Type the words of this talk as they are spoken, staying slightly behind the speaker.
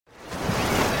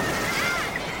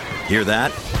Hear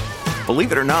that?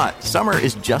 Believe it or not, summer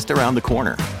is just around the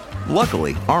corner.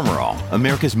 Luckily, Armor All,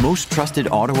 America's most trusted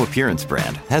auto appearance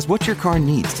brand, has what your car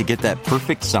needs to get that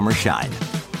perfect summer shine.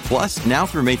 Plus, now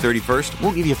through May 31st,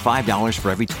 we'll give you $5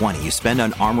 for every $20 you spend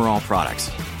on Armor All products.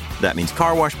 That means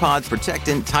car wash pods,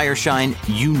 protectant, tire shine,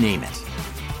 you name it.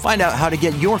 Find out how to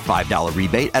get your $5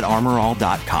 rebate at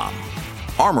armorall.com.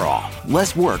 Armor All,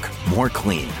 less work, more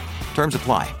clean. Terms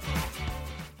apply.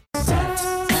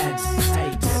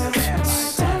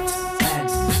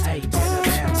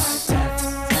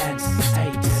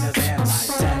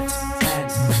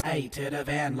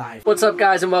 What's up,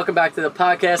 guys, and welcome back to the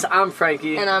podcast. I'm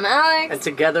Frankie. And I'm Alex. And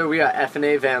together we are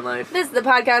F&A Van Life. This is the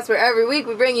podcast where every week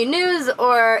we bring you news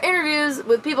or interviews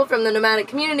with people from the nomadic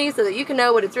community so that you can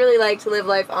know what it's really like to live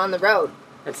life on the road.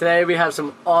 And today we have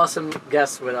some awesome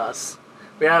guests with us.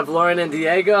 We have Lauren and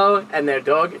Diego and their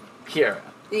dog, Kira.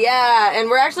 Yeah, and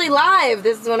we're actually live.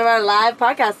 This is one of our live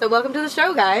podcasts, so welcome to the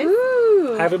show, guys.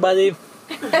 Woo. Hi, everybody.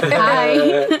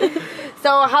 Hi. So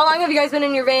how long have you guys been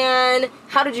in your van?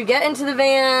 How did you get into the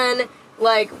van?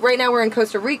 Like, right now we're in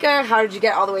Costa Rica. How did you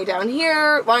get all the way down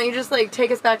here? Why don't you just, take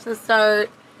us back to the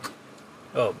start?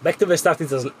 Oh, back to the start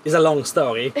is a long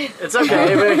story. It's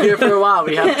okay. We're here for a while.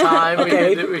 We have time.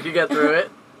 Okay. We can get through it.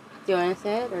 Do you want to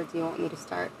say it, or do you want me to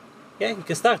start? Yeah, you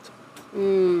can start.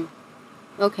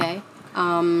 Okay.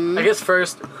 I guess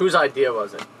first, whose idea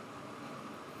was it?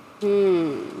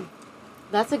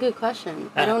 That's a good question.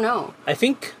 I don't know. I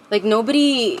think...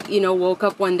 nobody, woke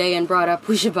up one day and brought up,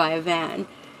 we should buy a van.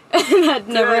 That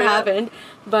never happened.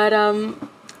 But,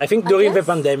 I think during the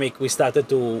pandemic, we started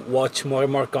to watch more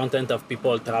and more content of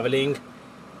people traveling.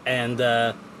 And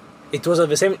it was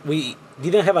the same... We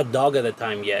didn't have a dog at the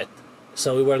time yet.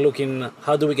 So we were looking,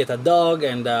 how do we get a dog?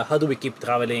 And how do we keep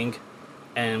traveling?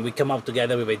 And we come up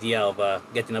together with the idea of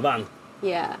getting a van.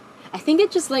 Yeah. I think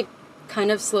it just,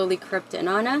 kind of slowly crept in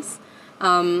on us.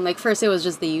 First it was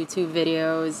just the YouTube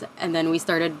videos, and then we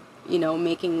started,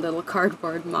 making little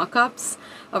cardboard mock-ups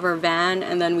of our van,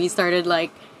 and then we started,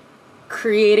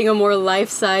 creating a more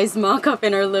life-size mock-up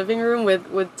in our living room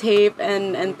with tape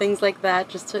and things like that,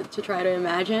 just to try to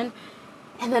imagine.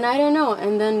 And then, I don't know,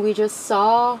 and then we just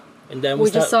saw... And then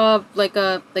we just saw,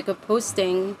 a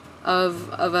posting of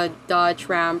a Dodge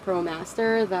Ram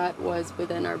ProMaster that was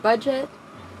within our budget.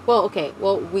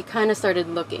 We kind of started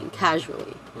looking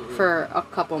casually for a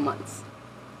couple months.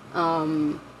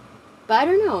 But I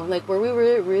don't know, were we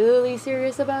really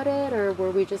serious about it, or were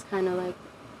we just kind of I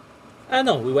don't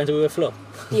know, we went with the flow.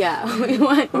 Yeah, we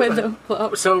went with the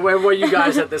flow. So where were you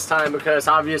guys at this time? Because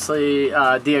obviously,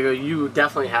 Diego, you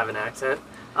definitely have an accent.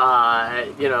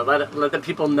 Let the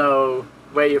people know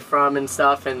where you're from and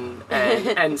stuff, and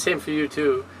same for you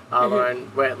too,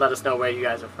 Lauren. Let us know where you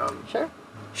guys are from.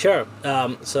 Sure.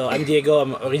 So I'm Diego.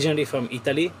 I'm originally from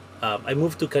Italy. I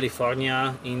moved to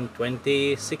California in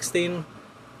 2016,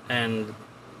 and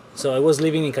so I was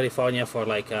living in California for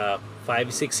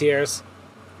 5-6 years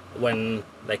when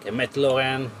I met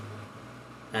Lauren.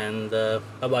 And how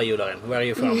about you, Lauren? Where are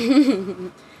you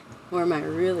from? Where am I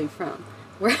really from?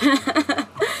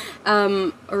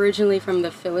 Originally from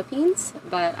the Philippines,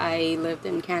 but I lived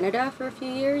in Canada for a few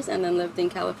years and then lived in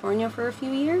California for a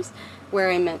few years,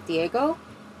 where I met Diego.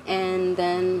 And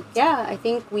then, I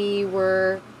think we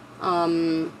were,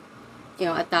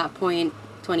 at that point,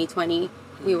 2020,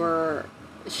 we were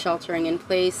sheltering in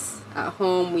place at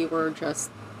home. We were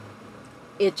just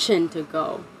itching to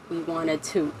go. We wanted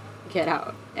to get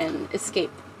out and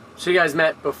escape. So you guys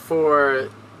met before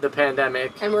the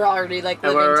pandemic, and we're already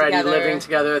living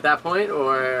together at that point,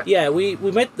 or yeah, we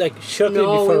met shortly before the pandemic.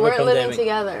 No, we weren't living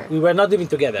together. We were not living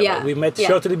together. Yeah. We met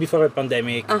shortly before the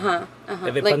pandemic. The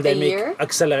pandemic a year?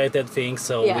 accelerated things,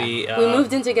 so we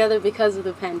moved in together because of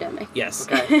the pandemic. Yes.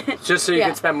 Okay. Just so you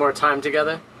could spend more time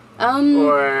together.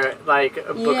 Or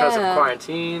because of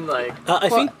quarantine, I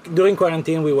think during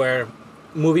quarantine we were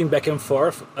moving back and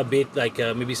forth a bit,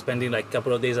 maybe spending a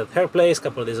couple of days at her place,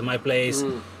 couple of days at my place,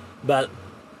 but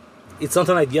it's not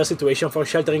an ideal situation for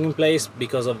sheltering in place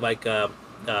because of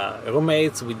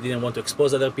roommates. We didn't want to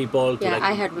expose other people to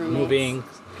I had roommates. Moving.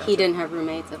 He didn't have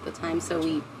roommates at the time, so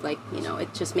we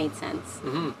it just made sense.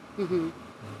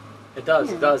 It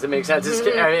does. It does. It makes sense.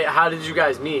 How did you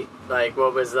guys meet?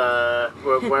 What was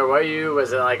where were you?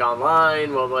 Was it online?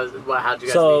 How did you guys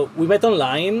meet? So we met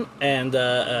online, and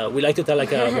we like to tell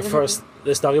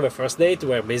the story of a first date,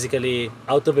 where basically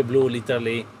out of the blue,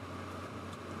 literally,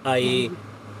 I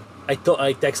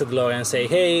texted Lauren and say,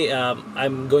 hey,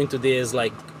 I'm going to this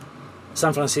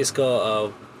San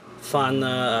Francisco fun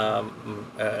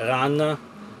run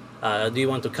do you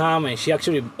want to come? And she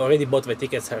actually already bought the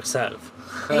tickets herself.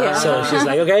 Yeah. So she's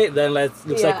like, okay, then looks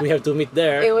like Yeah. we have to meet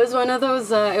there. It was one of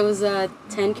those. It was a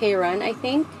 10K run, I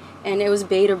think, and it was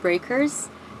beta breakers.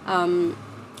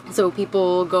 So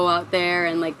people go out there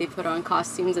and like they put on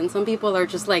costumes, and some people are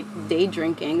just like day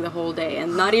drinking the whole day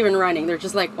and not even running. They're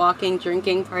just like walking,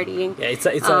 drinking, partying. Yeah, it's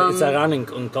a running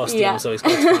on costume, yeah. so it's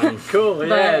quite fun. Cool. Yeah,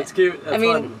 But, it's cute. That's I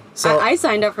mean, fun. So- I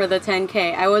signed up for the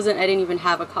 10K. I didn't even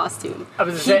have a costume. I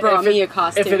was He saying, brought if me it- a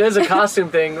costume. If it is a costume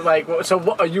thing, like, so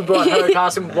what, you brought her a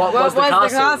costume. What was the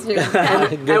costume?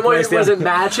 Good And was question. it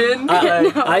matching?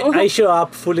 I show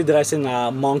up fully dressed in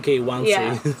a monkey onesie.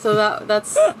 Yeah, so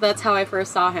that's how I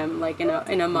first saw him, like in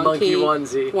a Monkey monkey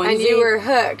onesie. And you were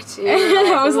hooked. You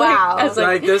were I was like- wow. I was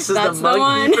Like, this is the That's the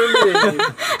monkey for me.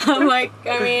 I'm like,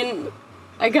 I mean,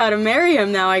 I gotta marry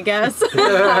him now, I guess.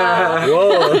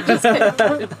 Whoa.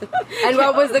 And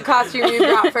what was the costume you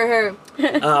brought for her?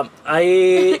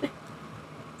 I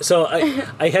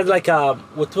had like a,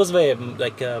 what was the,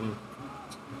 like,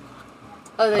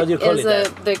 Oh, How do you call it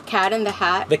that? the cat in the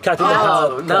hat. the cat in the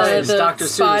Oh, hat. nice. The Dr. Seuss.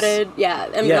 spotted, yeah,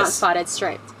 I mean not Yes. spotted,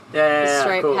 striped. Yeah,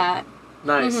 Striped cool. hat.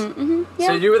 Nice. Yeah.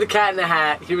 So you were the cat in the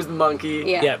hat. He was the monkey.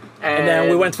 Yeah. Yeah. And then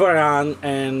we And- went for a run,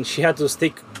 and she had to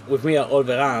stick with me all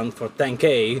the run for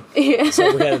 10K. Yeah.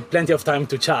 So we had plenty of time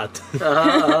to chat.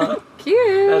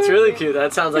 Cute. That's really cute.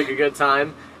 That sounds like a good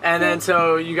time. And then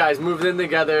so you guys moved in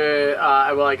together.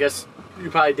 Well, I guess you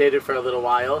probably dated for a little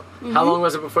while. How long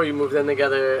was it before you moved in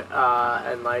together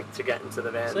and like to get into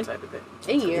the van Like- type of thing?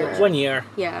 A year. 1 year.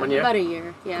 Yeah. 1 year? About a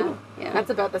year. Yeah. Yeah.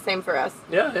 That's about the same for us.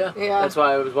 Yeah, yeah. Yeah. That's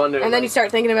why I was wondering. And then you like-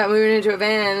 start thinking about moving into a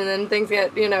van, and then things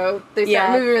get, they start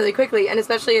Yeah. moving really quickly. And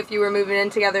especially if you were moving in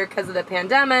together because of the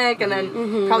pandemic, and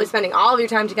then probably spending all of your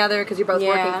time together because you're both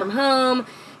working Yeah. from home.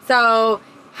 So,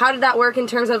 how did that work in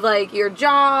terms of like your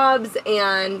jobs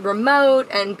and remote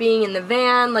and being in the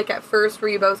van? Like at first, were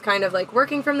you both kind of like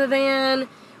working from the van,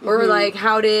 or like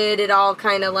how did it all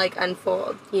kind of like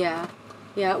unfold? Yeah.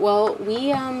 Yeah, well,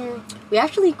 we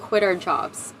actually quit our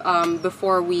jobs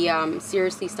before we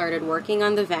seriously started working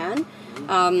on the van.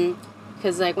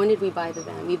 Because, like, when did we buy the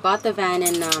van? We bought the van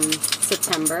in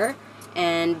September,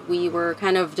 and we were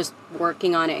kind of just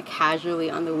working on it casually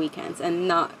on the weekends and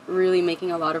not really making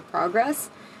a lot of progress,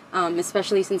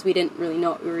 especially since we didn't really know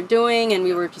what we were doing, and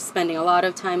we were just spending a lot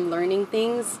of time learning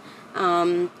things.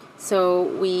 So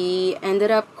we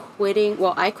ended up quitting.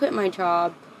 Well, I quit my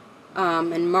job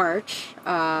in March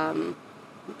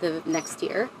the next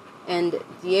year, and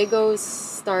Diego's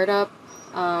startup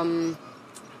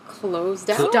closed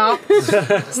down. Stopped.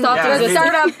 Stopped Yeah. existing.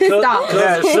 Startup. Stop.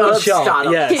 Yeah, Close shop,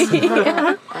 startup.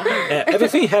 yes.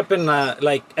 Everything happened,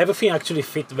 like, everything actually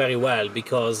fit very well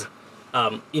because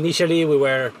initially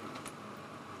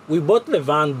we bought the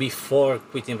van before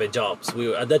quitting the jobs.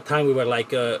 At that time we were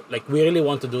like we really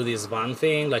want to do this van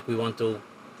thing, like we want to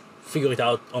figure it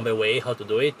out on the way how to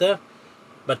do it.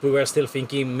 But we were still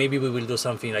thinking maybe we will do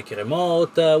something like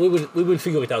remote. We will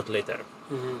figure it out later.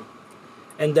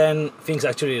 And then things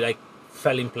actually like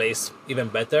fell in place even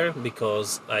better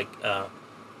because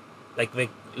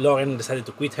Lauren decided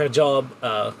to quit her job,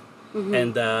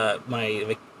 and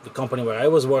the company where I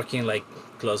was working like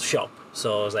closed shop.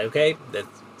 So I was like, okay, that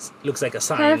looks like a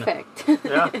sign. Perfect.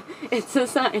 Yeah. It's a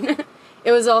sign.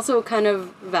 It was also kind of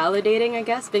validating, I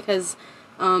guess, because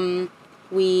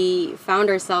we found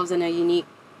ourselves in a unique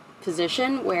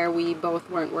position where we both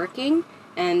weren't working,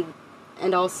 and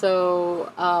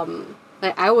also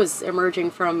like I was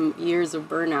emerging from years of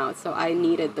burnout, so I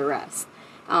needed the rest.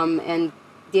 And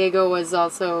Diego was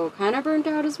also kind of burnt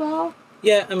out as well.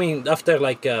 Yeah, I mean after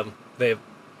like the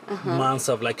months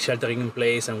of like sheltering in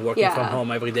place and working Yeah. from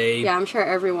home every day. Yeah, I'm sure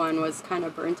everyone was kind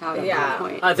of burnt out at Yeah. that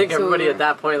point. I think So we everybody were- at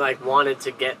that point like wanted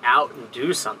to get out and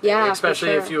do something. Yeah, for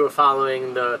especially if sure. you were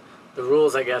following the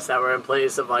rules, I guess, that were in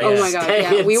place of like Oh my god,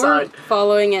 staying yeah. We were inside.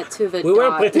 following it to the We were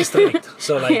dot. pretty strict,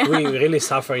 so like Yeah. we really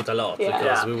suffered a lot Yeah.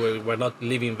 because Yeah. we were not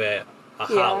living a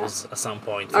Yeah. house at some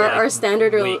point. for, like, Our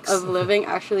standard weeks. of living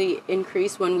actually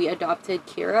increased when we adopted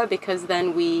Kira, because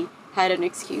then we had an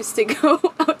excuse to go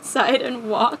outside and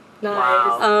walk. Nice.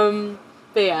 Wow.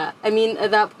 But yeah, I mean,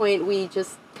 at that point, we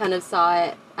just kind of saw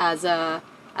it as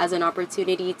an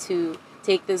opportunity to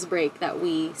take this break that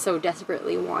we so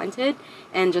desperately wanted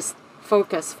and just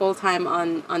focus full time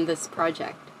on this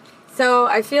project. So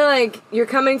I feel like you're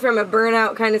coming from a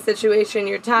burnout kind of situation.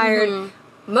 You're tired.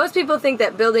 Most people think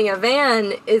that building a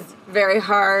van is very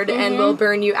hard and will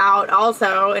burn you out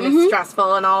also, and it's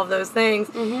stressful and all of those things.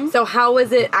 So how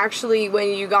was it actually when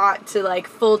you got to like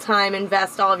full time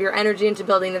invest all of your energy into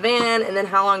building the van, and then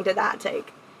how long did that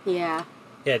take? Yeah.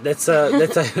 Yeah, that's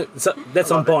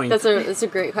on point. That's a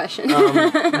great question.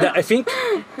 I think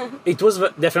it was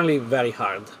definitely very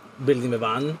hard building the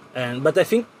van, but I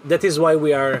think that is why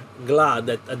we are glad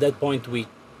that at that point we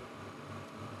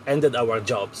ended our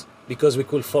jobs, because we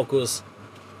could focus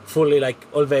fully, like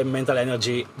all the mental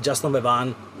energy, just on the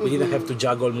van. We didn't have to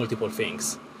juggle multiple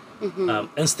things,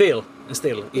 and still,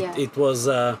 it was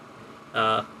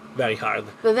very hard.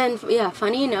 But then,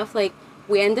 funny enough, like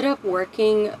we ended up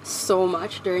working so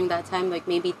much during that time, like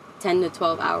maybe 10 to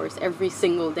 12 hours every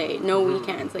single day, no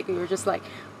weekends. Like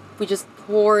we just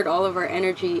poured all of our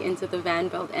energy into the van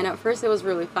build. And at first it was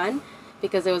really fun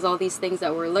because there was all these things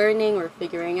that we're learning, we're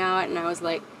figuring out, and I was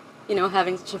like,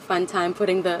 having such a fun time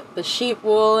putting the sheep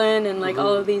wool in and like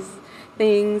all of these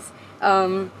things.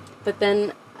 But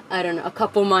then, I don't know, a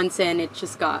couple months in, it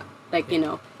just got like,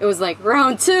 it was like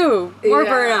round 2, more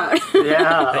burnout.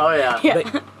 Yeah, oh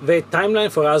yeah. The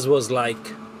timeline for us was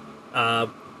like,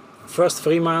 first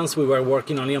 3 months we were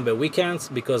working only on the weekends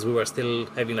because we were still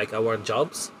having like our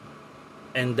jobs.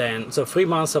 And then, so 3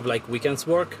 months of like weekends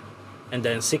work, and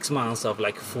then 6 months of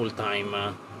like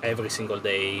full-time every single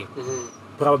day,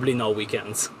 probably no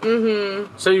weekends.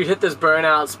 So you hit this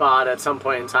burnout spot at some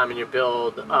point in time in your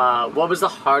build. What was the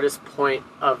hardest point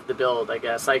of the build, I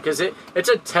guess? Like, cause it's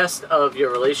a test of your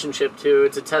relationship too.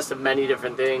 It's a test of many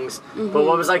different things. But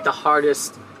what was like the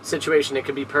hardest situation? It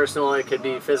could be personal, it could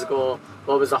be physical.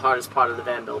 What was the hardest part of the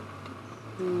van build?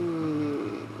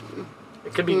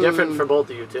 It could be different for both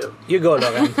of you too. You go,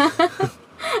 Lauren.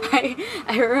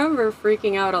 I remember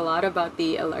freaking out a lot about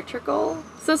the electrical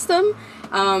system.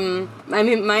 I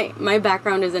mean, my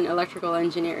background is in electrical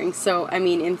engineering, so I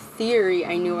mean, in theory,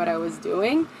 I knew what I was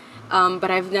doing, but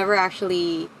I've never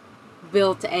actually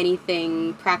built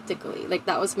anything practically. Like,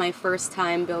 that was my first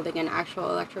time building an actual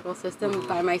electrical system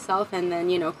by myself, and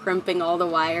then, crimping all the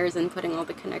wires and putting all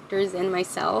the connectors in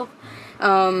myself.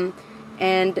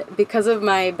 And because of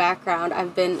my background,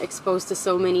 I've been exposed to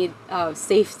so many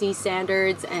safety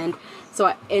standards, and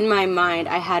so in my mind,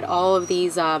 I had all of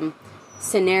these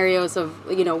scenarios of,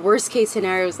 worst case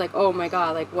scenarios, like, oh my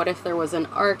god, like what if there was an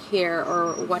arc here,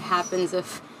 or what happens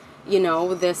if,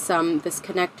 this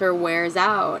connector wears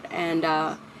out and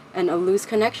a loose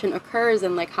connection occurs,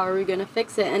 and like how are we gonna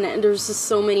fix it? And there's just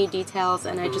so many details,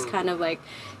 and I just kind of like,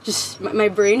 my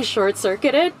brain short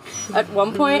circuited at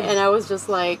one point, and I was just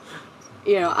like,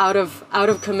 out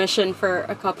of commission for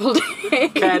a couple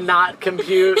days. Cannot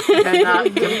compute.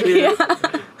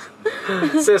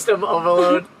 System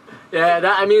overload.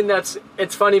 Yeah,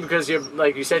 it's funny because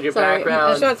like you said, your background.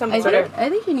 I just want something better. I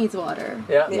think she needs water.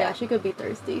 Yeah, she could be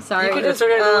thirsty. Sorry. You could just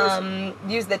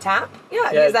use the tap.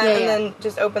 Yeah, use that and then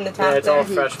just open the tap. Yeah, it's all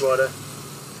fresh water.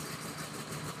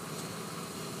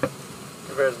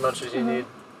 Give her as much as you need.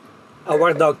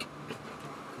 Our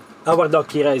dog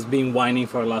Kira has been whining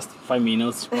for the last 5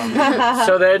 minutes.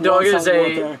 So their dog is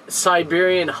a water.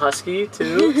 Siberian Husky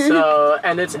too. So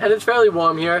and it's fairly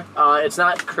warm here. It's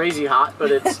not crazy hot, but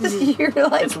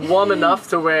it's warm enough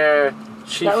to where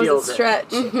she feels it.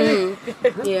 That was a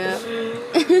stretch.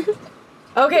 Yeah.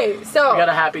 Okay, so You got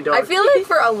a happy dog. I feel like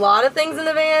for a lot of things in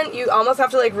the van, you almost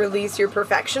have to like release your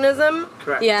perfectionism.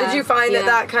 Correct. Yeah. Did you find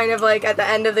that kind of like at the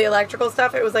end of the electrical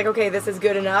stuff, it was like, okay, this is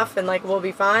good enough and like we'll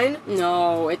be fine?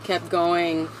 No, it kept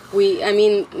going.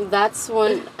 That's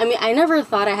one. I never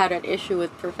thought I had an issue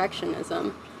with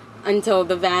perfectionism until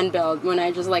the van build, when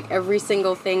I just like every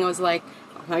single thing was like,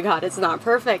 oh my god, it's not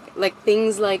perfect. Like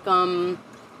things like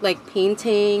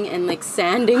painting and like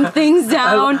sanding things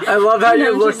down. I love how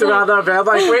you looked around that van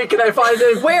like, wait, can I find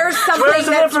it? Where's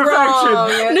something that's wrong?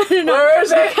 No. Where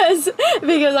is it?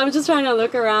 Because I'm just trying to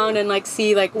look around and like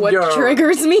see like what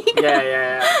triggers me.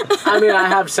 Yeah. I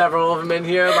have several of them in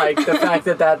here. Like the fact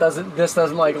that this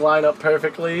doesn't like line up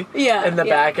perfectly. In the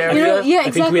back area. Exactly.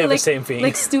 I think we have the same thing.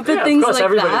 Like stupid Yeah, things of course, like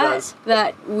everybody that does.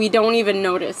 that we don't even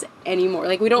notice anymore.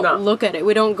 Like we don't look at it.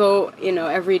 We don't go,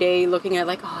 every day looking at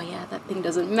like, oh yeah, that thing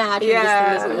doesn't match.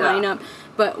 Yeah. This thing doesn't line up.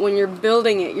 But when you're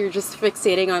building it, you're just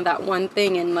fixating on that one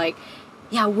thing, and like,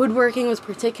 woodworking was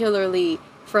particularly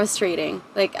frustrating.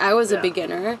 Like I was a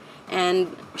beginner,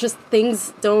 and just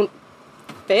things don't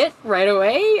fit right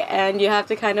away, and you have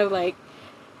to kind of like,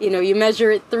 you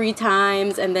measure it 3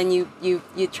 times, and then you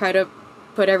try to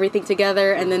put everything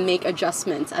together and then make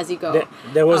adjustments as you go.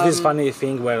 There was this funny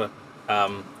thing where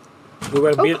we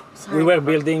were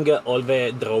building all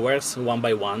the drawers one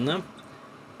by one.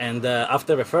 And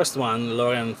after the first one,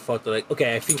 Lauren thought like,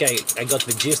 okay, I think I got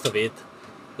the gist of it.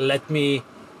 Let me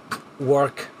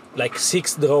work like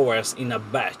 6 drawers in a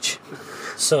batch,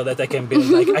 so that I can build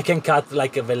like I can cut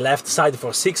like the left side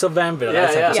for 6 of them, the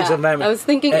right side for 6 of them. I was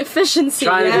thinking efficiency.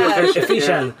 Trying to be efficient.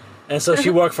 Efficient. And so she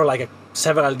worked for like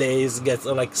several days, gets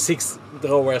like 6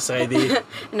 drawers ready.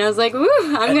 And I was like, woo,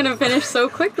 I'm going to finish so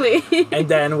quickly. And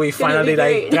then we gonna finally be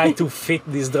like great. tried to fit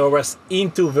these drawers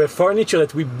into the furniture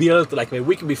that we built like a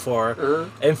week before,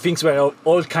 and things were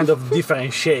all kind of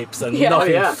different shapes and Yeah.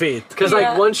 nothing Oh, yeah. fit. Because Yeah.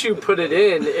 like once you put it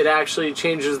in, it actually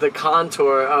changes the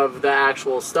contour of the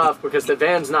actual stuff because the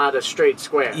van's not a straight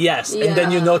square. Yes, and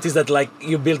then you Yeah. notice that like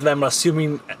you built them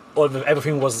assuming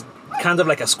everything was kind of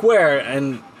like a square, and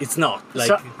it's not. Like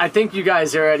So I think you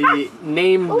guys already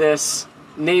named this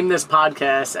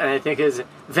podcast, and I think is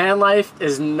van life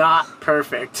is not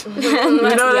perfect. You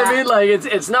know what I mean? Like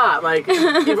it's not like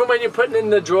even when you're putting in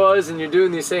the drawers and you're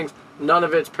doing these things, none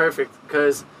of it's perfect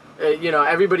because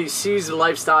everybody sees the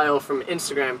lifestyle from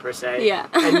Instagram per se. Yeah.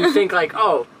 And you think like,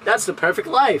 oh, that's the perfect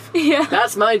life. Yeah.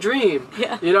 That's my dream.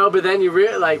 Yeah. But then you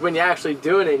like when you're actually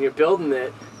doing it and you're building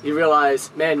it, you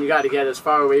realize, man, you got to get as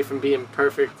far away from being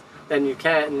perfect than you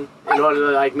can in order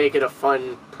to like make it a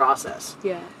fun process.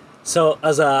 Yeah. so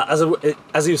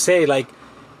as you say, like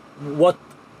what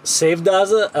saved us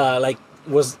like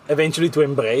was eventually to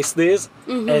embrace this,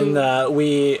 and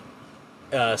we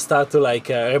start to like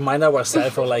remind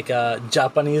ourselves of like a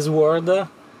Japanese word.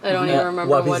 I don't even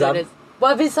remember what it is.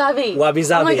 Wabi-sabi.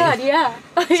 Wabi-sabi. Oh my god, yeah.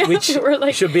 Yeah, Which we were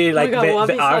like, should be oh my like God,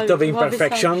 the art of wabi-sabi,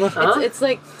 imperfection. wabi-sabi. Huh? It's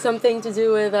like something to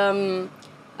do with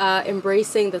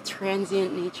embracing the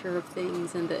transient nature of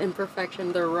things and the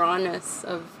imperfection, the rawness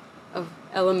of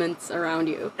elements around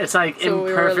you. It's like So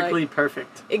we were, imperfectly like-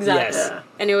 perfect. Exactly. Yes. Yeah.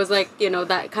 And it was like,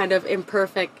 that kind of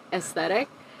imperfect aesthetic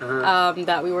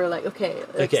that we were like, okay,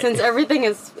 Okay. since everything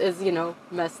is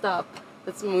messed up,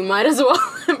 we might as well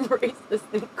embrace this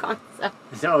new concept.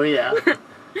 Oh yeah.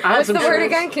 I had What's the some word shirts.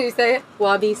 again? Can you say it?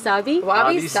 Wabi-sabi.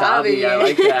 Wabi-sabi. I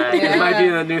like that. Yeah. It might be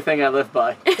the new thing I live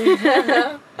by.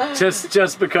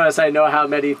 just because I know how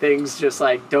many things just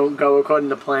like don't go according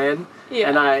to plan. Yeah.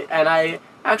 And I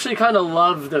actually kind of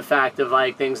love the fact of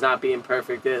like things not being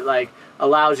perfect. It like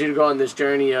allows you to go on this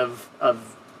journey of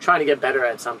trying to get better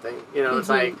at something. It's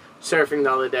like surfing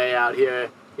the other day out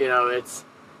here. It's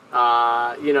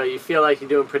you feel like you're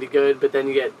doing pretty good, but then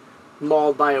you get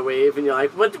mauled by a wave and you're like,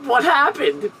 what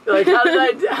happened? Like how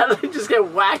did I just get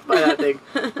whacked by that thing?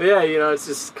 But yeah, it's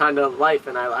just kind of life,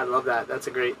 and I love that. That's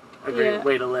a great Yeah.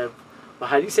 way to live. Well,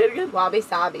 how do you say it again?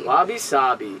 Wabi-sabi.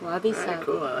 Wabi-sabi. Wabi-sabi. Alright,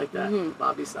 cool, I like that.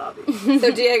 Wabi-sabi. So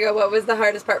Diego, what was the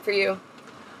hardest part for you?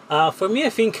 For me, I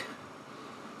think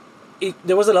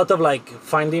there was a lot of like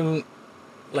finding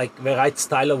like the right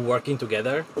style of working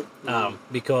together,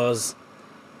 because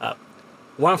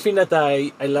one thing that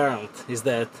I learned is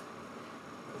that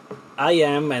I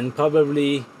am, and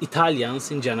probably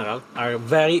Italians in general, are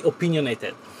very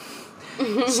opinionated.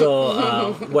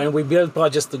 So when we build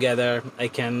projects together, I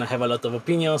can have a lot of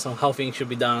opinions on how things should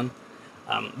be done.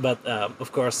 But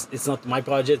of course, it's not my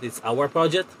project, it's our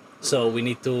project. So we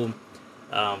need to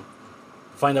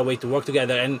find a way to work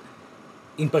together. And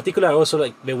in particular, also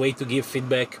like the way to give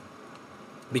feedback,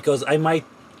 because I might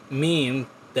mean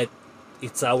that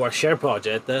it's our shared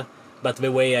project, but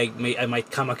the way I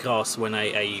might come across when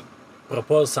I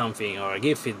propose something or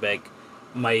give feedback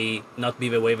might not be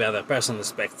the way the other person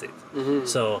expects it.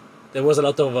 So there was a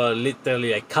lot of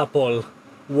literally like couple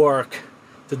work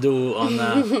to do on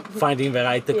finding the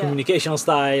right communication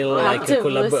style, like a Active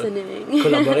listening.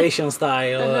 collaboration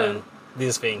style, and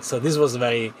these things. So this was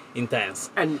very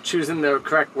intense. And choosing the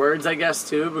correct words, I guess,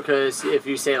 too, because if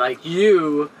you say like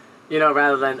you,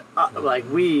 rather than like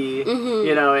we,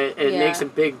 it Yeah. makes a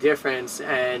big difference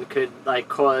and could like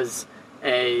cause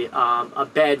a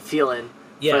bad feeling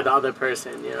Yeah. for the other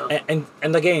person,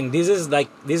 And again, this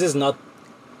is not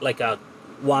like a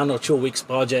 1 or 2 weeks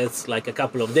project, like a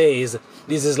couple of days.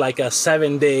 This is like a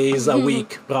 7 days a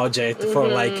week project for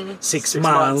like 6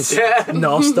 months, Yeah.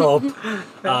 non-stop.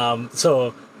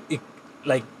 So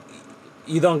like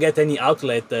you don't get any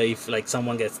outlet if like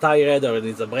someone gets tired or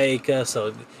needs a break.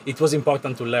 So it was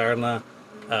important to learn,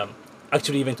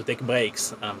 actually even to take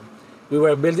breaks. We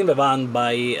were building the van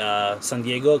by San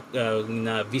Diego in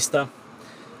Vista,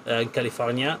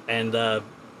 California, and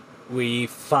we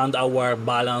found our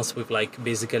balance with like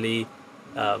basically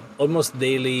almost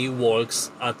daily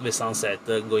walks at the sunset,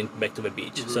 going back to the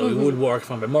beach. So we would work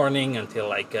from the morning until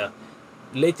like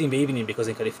late in the evening, because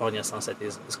in California sunset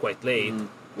is quite late,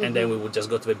 and then we would just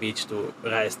go to the beach to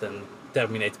rest and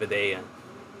terminate the day and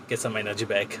get some energy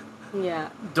back. Yeah.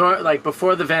 Like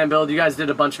before the van build, you guys did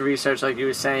a bunch of research, like you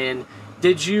were saying.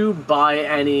 Did you buy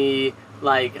any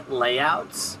like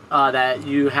layouts that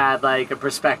you had like a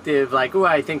perspective, like, oh,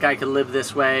 I think I could live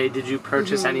this way? Did you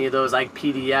purchase any of those like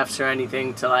PDFs or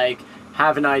anything to like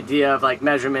have an idea of like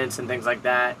measurements and things like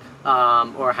that,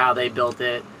 or how they built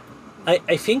it?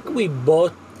 I think we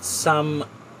bought some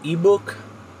ebook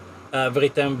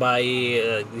written by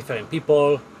different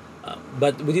people,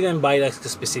 but we didn't buy like a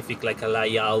specific like a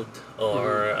layout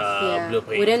or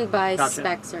blueprint. We didn't buy Gotcha.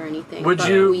 specs or anything. Would but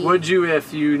you we- would you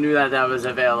if you knew that was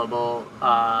available?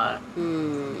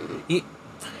 It-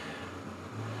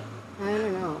 I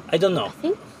don't know. I don't know. I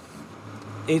think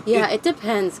It, it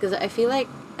depends because I feel like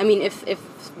if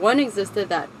one existed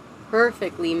that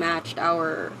perfectly matched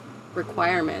our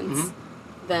requirements,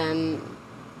 then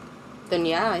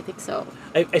yeah, I think so.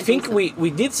 I think we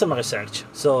did some research,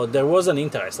 so there was an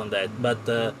interest on that,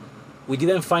 but we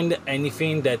didn't find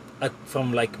anything that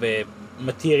from like the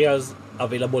materials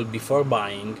available before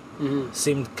buying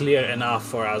seemed clear enough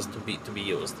for us to be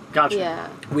used. Gotcha.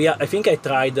 Yeah. I think I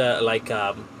tried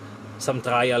some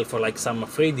trial for like some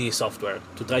 3D software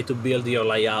to try to build your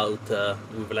layout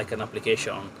with like an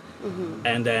application,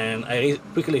 and then I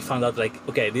quickly found out like,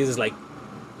 okay, this is like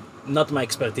not my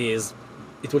expertise.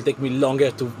 It will take me longer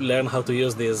to learn how to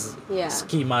use this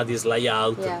schema, this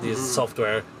layout, this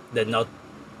software, than not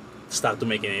start to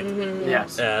making it.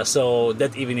 Yes. So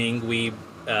that evening we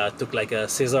took like a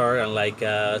scissor and like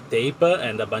tape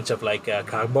and a bunch of like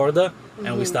cardboard,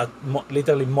 and we start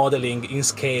literally modeling in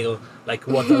scale like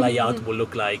what the layout will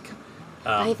look like.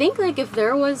 I think like if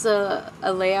there was a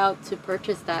layout to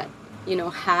purchase that,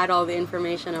 had all the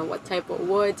information on what type of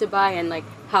wood to buy and like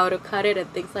how to cut it and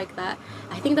things like that,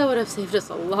 I think that would have saved us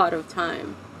a lot of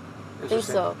time. I think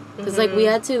so. Because like we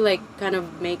had to like kind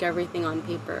of make everything on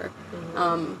paper.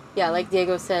 Like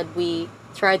Diego said, we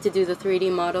tried to do the 3D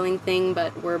modeling thing,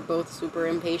 but we're both super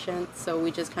impatient, so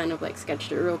we just kind of like sketched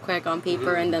it real quick on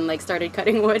paper and then like started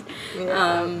cutting wood.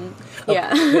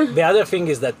 The other thing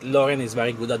is that Lauren is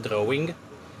very good at drawing,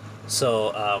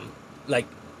 so like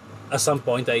at some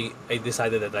point I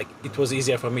decided that like it was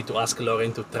easier for me to ask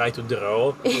Lauren to try to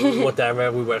draw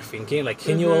whatever we were thinking, like,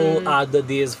 can you add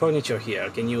this furniture here,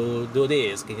 can you do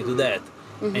this, can you do that,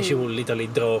 and she would literally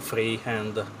draw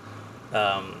freehand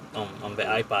on the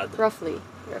iPad. Roughly.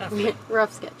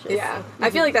 Rough sketches. Yeah. I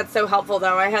feel like that's so helpful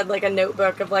though. I had like a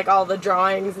notebook of like all the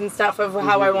drawings and stuff of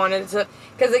how I wanted to,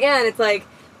 because again, it's like,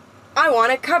 I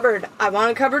want a cupboard. I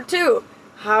want a cupboard too.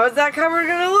 How is that cupboard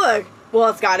gonna look? Well,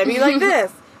 it's gotta be like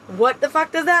this. What the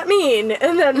fuck does that mean?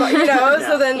 And then,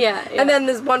 so then, and then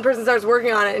this one person starts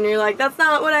working on it and you're like, that's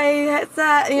not what I had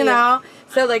said, you know?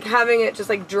 So like having it, just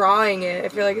like drawing it, I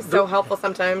feel like it's so helpful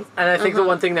sometimes. And I think the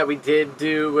one thing that we did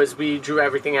do was we drew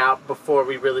everything out before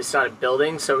we really started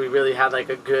building, so we really had like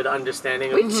a good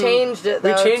understanding of We changed it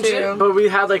though, too. but we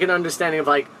had like an understanding of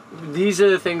like, these are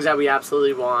the things that we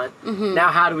absolutely want. Now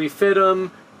how do we fit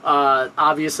them?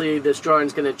 Obviously this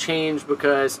drawing's going to change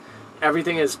because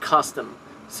everything is custom.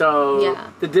 So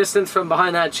the distance from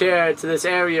behind that chair to this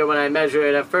area when I measure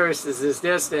it at first is this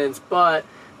distance, but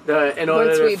in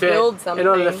order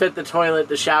to fit the toilet,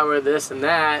 the shower, this and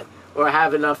that, or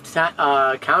have enough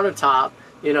countertop,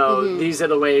 these are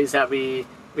the ways that we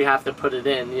have to put it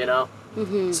in,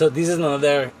 So this is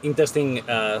another interesting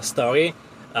story.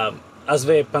 As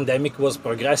the pandemic was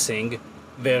progressing,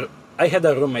 I had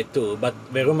a roommate too, but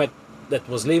the roommate that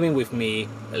was living with me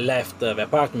left the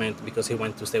apartment because he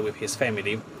went to stay with his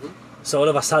family. So all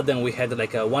of a sudden we had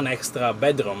like one extra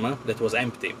bedroom that was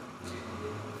empty.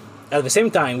 At the same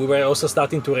time, we were also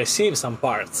starting to receive some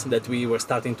parts that we were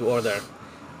starting to order,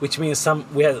 which means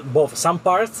we had both some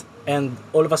parts and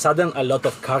all of a sudden a lot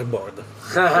of cardboard.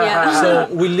 So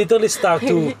we literally start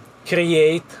to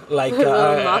create like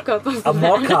a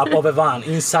mock-up of a van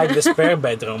inside the spare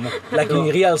bedroom, like in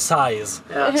real size.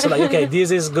 So like, okay,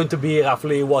 this is going to be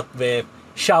roughly what the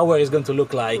shower is going to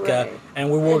look like, and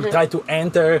we will try to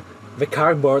enter the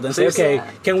cardboard and say, okay,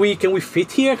 can we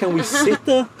fit here? Can we sit?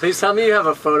 Please tell me you have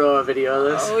a photo or video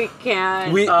of this. Oh, we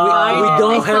can't. We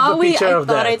don't have a picture of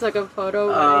that. I thought I took a photo,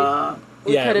 but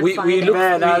we couldn't find it.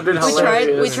 Man, that would have been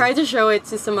hilarious. We tried to show it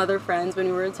to some other friends when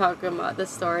we were talking about the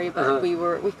story, but we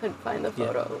couldn't find the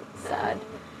photo. Sad.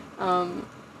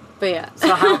 But yeah.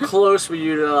 So how close were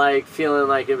you to like feeling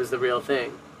like it was the real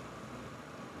thing?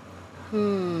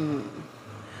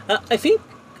 I think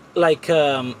like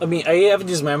I have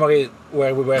this memory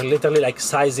where we were literally like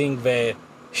sizing the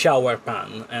shower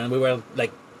pan and we were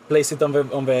like place it on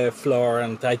the floor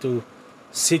and try to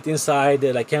sit inside,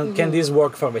 like can this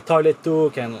work for the toilet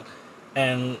too,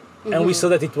 and we saw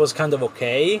that it was kind of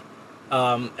okay,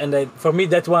 and then for me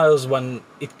that was when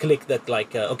it clicked that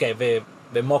like okay,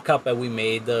 the mock-up that we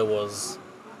made was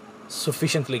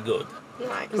sufficiently good.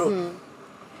 Nice.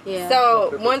 Yeah.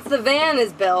 So once the van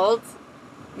is built,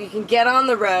 you can get on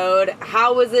the road.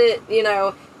 How was it,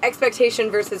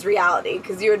 expectation versus reality?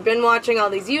 Because you had been watching all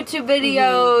these YouTube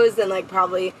videos and like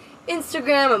probably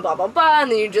Instagram and blah blah blah,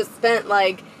 and then you just spent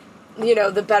like, you know,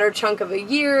 the better chunk of a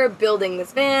year building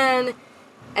this van,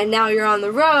 and now you're on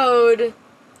the road.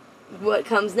 What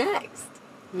comes next?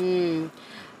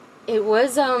 It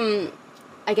was,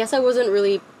 I guess I wasn't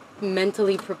really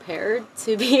mentally prepared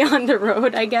to be on the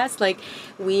road, I guess. Like,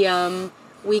 we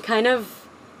kind of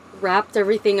wrapped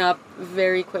everything up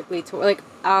very quickly. Like,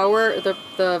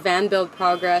 the van build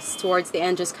progress towards the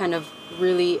end just kind of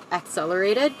really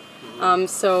accelerated.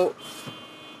 So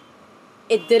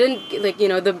it didn't, like, you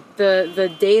know,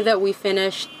 the day that we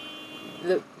finished,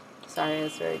 sorry,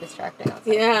 it's very distracting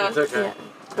outside. Yeah. It's okay. Yeah.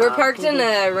 We're parked in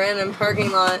a random parking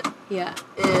lot Yeah.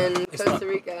 in It's Costa not-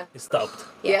 Rica. It stopped.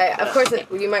 Yeah, of course.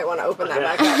 You might want to open that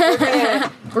back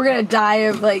up. We're gonna die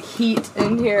of like heat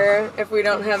in here if we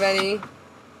don't have any.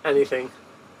 Anything.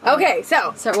 Okay,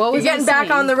 so what was you're getting I back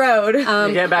saying? on the road.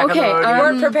 You get back on the road. you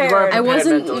weren't prepared. weren't I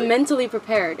wasn't mentally. mentally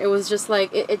prepared. It was just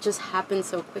like it just happened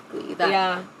so quickly that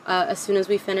Yeah. As soon as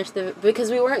we finished because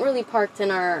we weren't really parked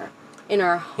in our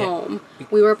home.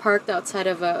 We were parked outside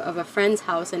of a friend's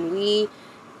house, and we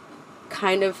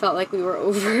kind of felt like we were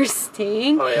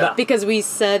overstaying Oh, yeah. because we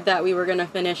said that we were gonna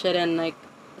finish it in like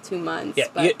 2 months. Yeah,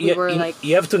 but we were like,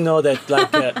 you have to know that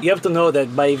you have to know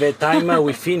that by the time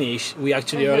we finish, we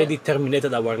actually already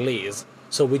terminated our lease,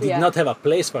 so we did Yeah. not have a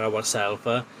place for ourselves.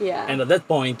 Yeah. And at that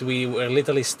point, we were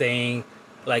literally staying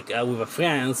like with a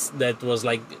friend that was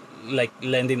like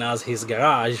lending us his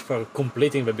garage for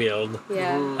completing the build.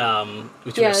 yeah.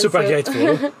 Which we were Yeah, super so-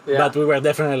 grateful, Yeah. but we were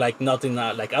definitely like not in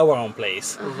like our own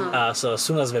place. Uh-huh. So as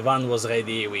soon as the van was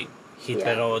ready, we hit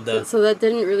the road. So that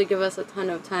didn't really give us a ton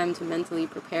of time to mentally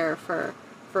prepare for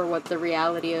what the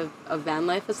reality of van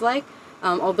life is like.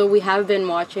 Although we have been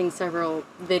watching several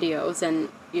videos, and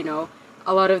you know,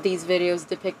 a lot of these videos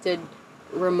depicted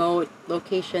remote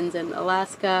locations in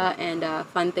Alaska and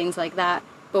fun things like that.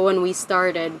 But when we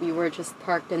started, we were just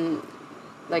parked in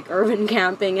like urban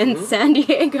camping in San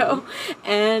Diego,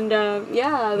 and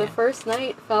the first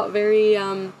night felt very.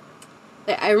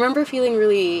 I remember feeling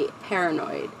really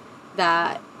paranoid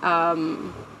that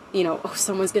you know,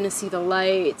 someone's gonna see the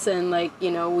lights, and like,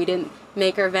 you know, we didn't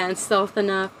make our van stealth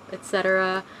enough,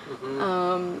 etc.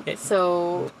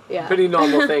 So yeah, Pretty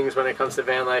normal things when it comes to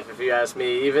van life, if you ask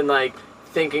me. Even like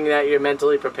thinking that you're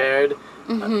mentally prepared,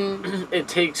 it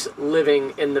takes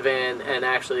living in the van and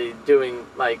actually doing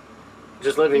like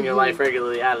just living your life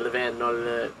regularly out of the van in order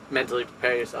to mentally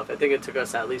prepare yourself. I think it took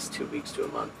us at least 2 weeks to a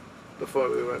month before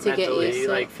we were To get used mentally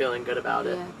to like it. feeling good about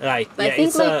it. Yeah. Right. But I Yeah,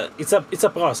 think, like- it's a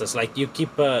process. Like you keep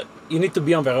you need to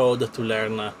be on the road to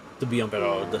learn to be on the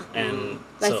road, and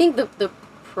I so, think the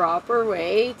proper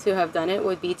way to have done it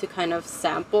would be to kind of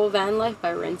sample van life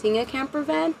by renting a camper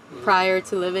van prior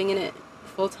to living in it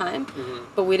full time.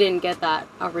 But we didn't get that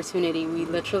opportunity. We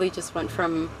literally just went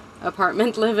from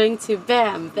apartment living to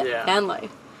Yeah. van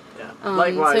life. Yeah.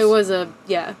 Likewise. So it was a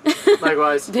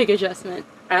likewise. big adjustment.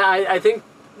 And I think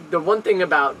the one thing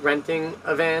about renting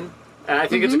a van, and I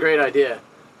think it's a great idea,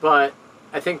 but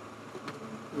I think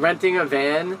renting a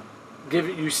van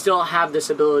you still have this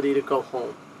ability to go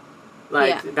home, like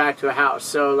Yeah. back to a house.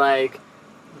 So like,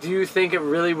 do you think it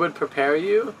really would prepare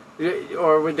you,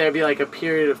 or would there be like a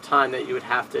period of time that you would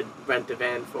have to rent a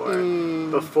van for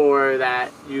before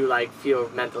that you like feel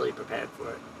mentally prepared for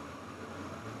it?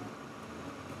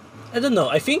 I don't know.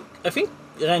 I think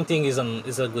renting is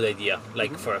a good idea.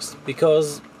 Like first,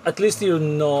 because at least you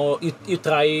know you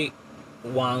try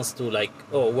once to like,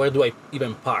 oh, where do I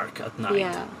even park at night?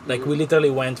 Yeah. Like we literally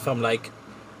went from like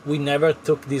we never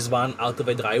took this van out of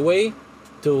a driveway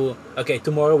to okay,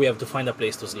 tomorrow we have to find a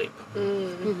place to sleep.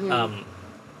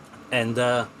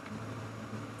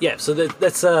 Yeah, so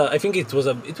that's I think it was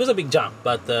a big jump,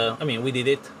 but I mean we did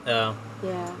it. Yeah.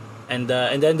 And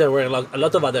then there were a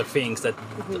lot of other things that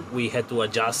we had to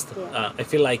adjust. Yeah. I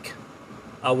feel like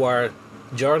our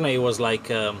journey was like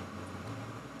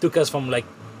took us from like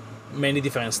many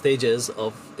different stages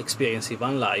of experiencing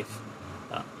van life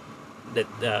that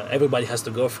everybody has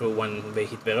to go through when they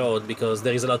hit the road, because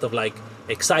there is a lot of like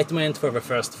excitement for the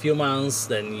first few months.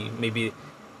 Then maybe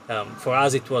for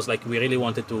us it was like we really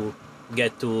wanted to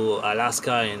get to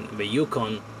Alaska and the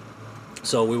Yukon.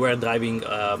 So we were driving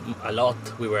a lot.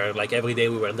 We were like every day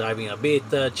we were driving a bit,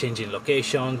 changing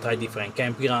location, try different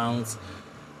campgrounds.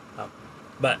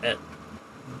 But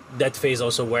that phase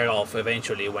also wear off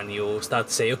eventually when you start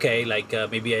to say, okay, like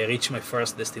maybe I reached my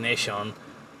first destination,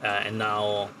 and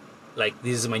now like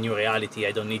this is my new reality.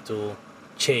 I don't need to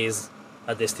chase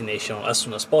a destination as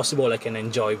soon as possible. I can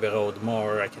enjoy the road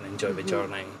more. I can enjoy the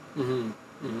journey.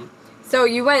 So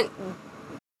you went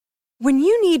When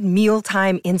you need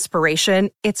mealtime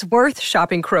inspiration, it's worth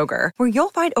shopping Kroger, where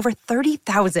you'll find over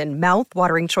 30,000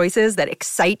 mouth-watering choices that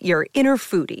excite your inner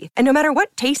foodie. And no matter what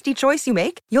tasty choice you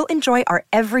make, you'll enjoy our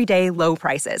everyday low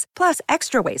prices, plus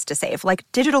extra ways to save, like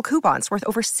digital coupons worth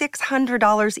over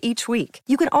 $600 each week.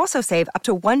 You can also save up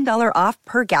to $1 off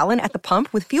per gallon at the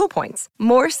pump with fuel points.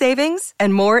 More savings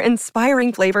and more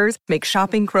inspiring flavors make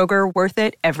shopping Kroger worth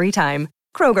it every time.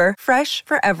 Kroger, fresh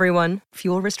for everyone.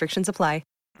 Fuel restrictions apply.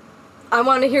 I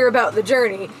want to hear about the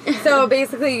journey. So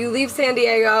basically, you leave San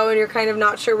Diego and you're kind of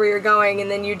not sure where you're going,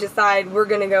 and then you decide we're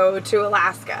gonna go to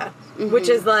Alaska, which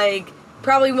is like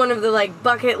probably one of the like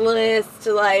bucket list.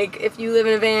 Like if you live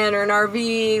in a van or an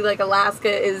RV, like Alaska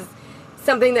is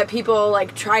something that people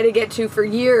like try to get to for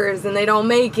years and they don't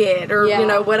make it, or you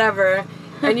know, whatever.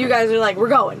 And you guys are like, we're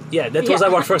going. Yeah, that was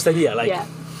our first idea. Like. Yeah.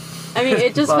 I mean,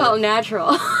 it just felt natural.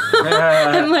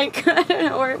 I'm like, I don't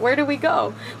know, where do we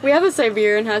go? We have a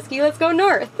Siberian Husky, let's go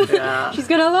north. Yeah. She's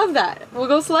gonna love that. We'll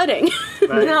go sledding.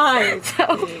 Right. Nice.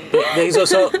 There is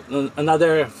also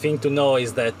another thing to know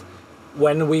is that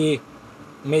when we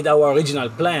made our original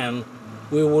plan,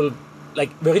 we will, like,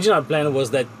 the original plan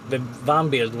was that the van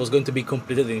build was going to be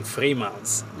completed in 3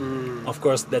 months. Of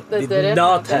course, that did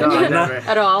not happen. No, never.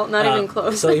 At all, not even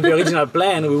close. So in the original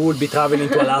plan, we would be traveling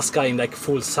to Alaska in like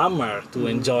full summer to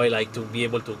enjoy, like, to be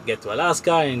able to get to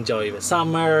Alaska, enjoy the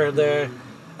summer there.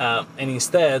 And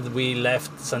instead, we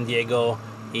left San Diego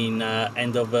in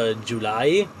end of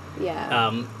July.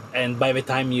 Yeah. And by the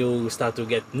time you start to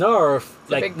get north,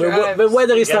 like big drive. the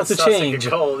weather It starts to starts get change.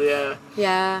 cold, yeah.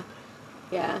 Yeah.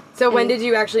 Yeah. So when And did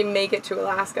you actually make it to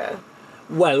Alaska?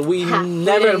 Well, we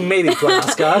never didn't. made it to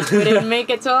Alaska. we didn't make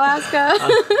it to Alaska.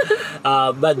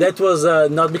 But that was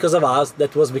not because of us.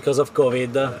 That was because of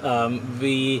COVID.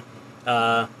 We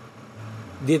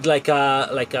did like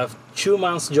a 2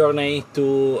 months journey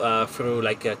to through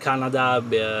like Canada,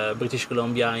 British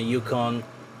Columbia, and Yukon,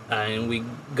 and we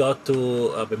got to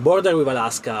the border with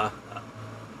Alaska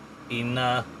in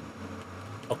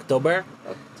October.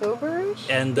 October-ish?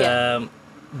 And Yeah.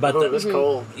 but Oh, it was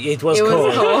cold. it was It was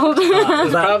cold. cold. It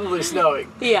was But- probably snowing.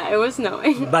 Yeah, it was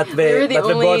snowing. But we were the, the but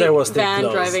the only border was still van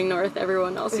closed. driving north.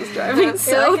 Everyone else was driving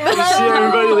south. You see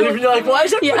everybody leave, and you're like, why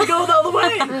is everybody going all the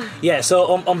way? Yeah, so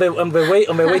on the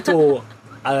way to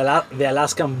the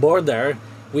Alaskan border,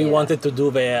 we wanted to do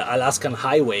the Alaskan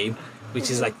Highway, which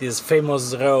is like this famous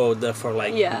road for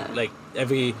like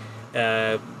every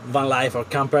van life or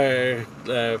camper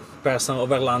person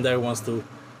overlander wants to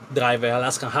drive the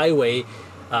Alaskan Highway,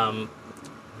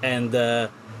 and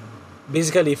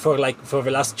basically for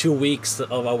the last 2 weeks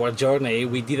of our journey,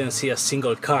 we didn't see a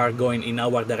single car going in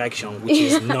our direction, which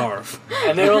is north.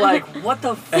 And they were like, what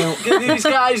the fuck are these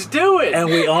guys doing? And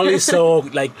we only saw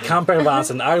like camper vans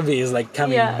and RVs like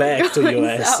coming back to going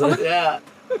US. south. Yeah.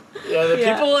 Yeah, the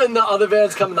people in the other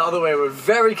vans coming the other way were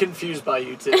very confused by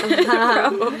you two.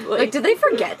 Probably. Like, did they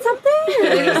forget something? Or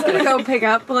they just gonna go pick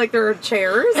up like their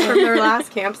chairs from their last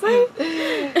campsite?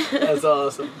 That's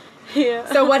awesome. Yeah.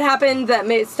 So what happened that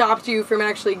stopped you from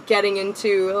actually getting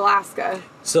into Alaska?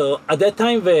 So at that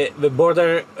time, the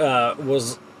border was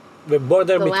the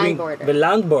border The between land border. the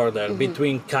land border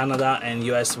between Canada and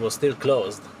US was still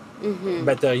closed.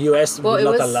 But the US Well, would it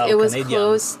not was allow it was Canadians.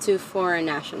 closed to foreign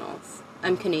nationals.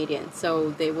 I'm Canadian, so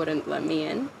they wouldn't let me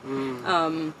in.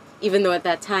 Even though at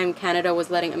that time Canada was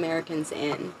letting Americans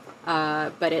in,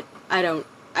 but I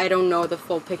don't know the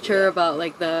full picture about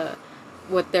like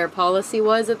what their policy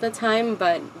was at the time,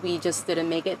 but we just didn't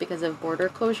make it because of border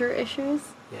closure issues.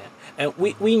 Yeah, and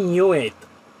we knew it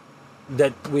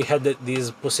that we had this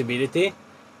possibility,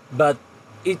 but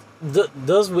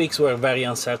those weeks were very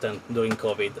uncertain during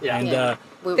COVID. Yeah. And Yeah.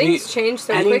 Things change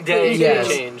so Any quickly. day too. can Yes.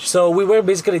 change. So we were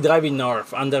basically driving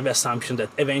north under the assumption that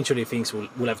eventually things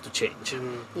will have to change.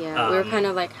 Yeah, we were kind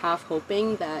of like half hoping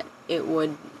that it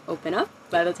would open up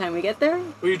by the time we get there.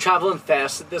 Were you traveling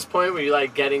fast at this point? Were you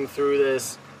like getting through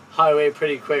this highway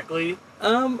pretty quickly?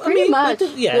 Pretty much.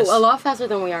 Yes. Well, a lot faster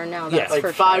than we are now. That's Yeah. Like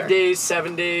for 5 sure. days,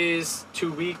 7 days,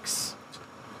 2 weeks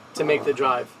to make the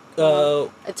drive?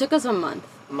 It took us a month.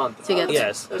 A month. To get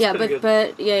Yes. That's yeah, pretty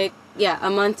but good. yeah, a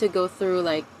month to go through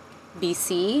like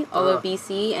BC, all of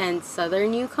BC and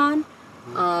southern Yukon.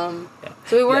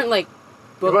 So we weren't like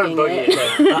You weren't booking booking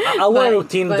it. it. Our But-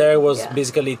 routine but, there was yeah.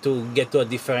 basically to get to a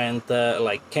different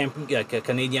like a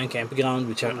Canadian campground,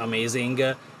 which are amazing,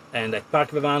 and like park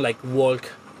the van, like walk,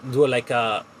 do like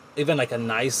even like a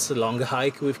nice long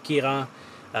hike with Kira,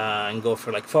 and go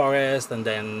through like forest, and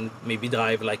then maybe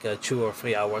drive like 2 or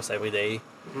 3 hours every day.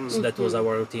 So that was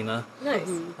our routine.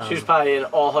 Nice. She was probably in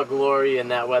all her glory in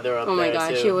that weather up Oh there my god,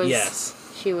 too. she was Yes.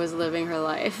 she was living her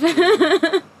life.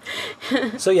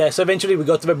 So eventually we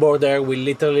got to the border. We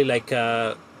literally like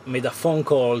made a phone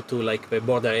call to like the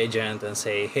border agent and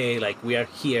say, hey, like we are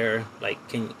here, like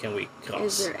can we cross?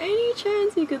 Is there any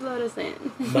chance you could let us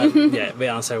in? But yeah, the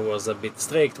answer was a bit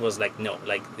strict. Was like no,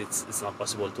 like it's not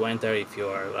possible to enter if you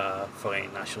are a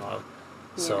foreign national.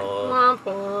 So Womp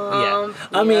womp.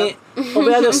 yeah, I mean on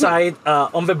the other side,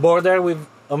 on the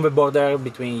border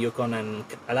between Yukon and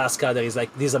Alaska, there is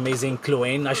like this amazing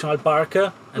Kluane National Park,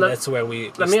 and that's where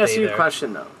we Let me ask stay you there. a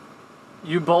question though.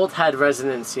 You both had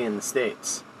residency in the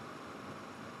States,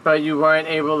 but you weren't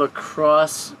able to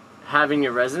cross having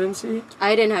your residency?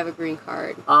 I didn't have a green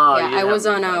card. Oh, you yeah, I didn't was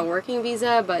have a on green a card. working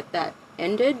visa, but that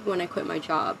ended when I quit my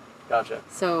job. Gotcha.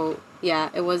 So yeah,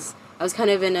 I was kind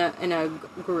of in a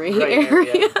gray, Gray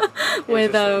area. area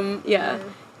with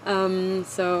Interesting.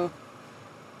 so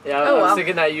Yeah, Oh, I was wow.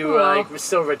 thinking that you Oh, were wow. like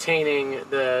still retaining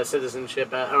the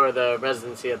citizenship or the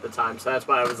residency at the time, so that's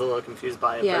why I was a little confused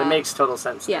by it. But Yeah. it makes total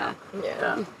sense. now. yeah.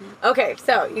 Yeah. Okay,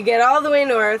 so you get all the way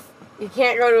north. You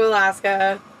can't go to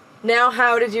Alaska. Now,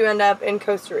 how did you end up in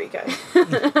Costa Rica?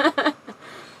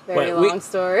 Very Well, long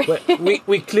story.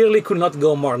 we clearly could not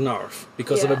go more north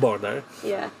because of Yeah. the border.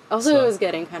 Yeah. Also, So- it was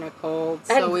getting kind of cold,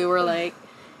 so And- we were like,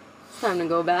 it's time to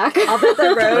go back. I'll bet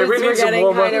the roads we need were some getting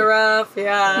warm kind of weather. rough.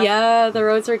 Yeah. Yeah, the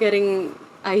roads were getting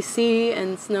icy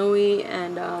and snowy,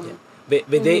 and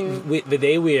The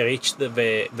day we reached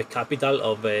the capital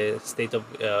of the state of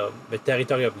the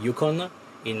territory of Yukon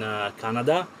in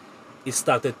Canada, it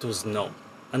started to snow.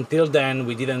 Until then,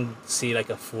 we didn't see like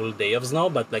a full day of snow,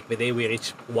 but like the day we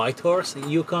reached Whitehorse in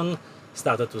Yukon,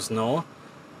 started to snow,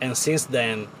 and since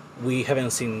then we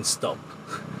haven't seen stop.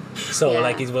 So Yeah.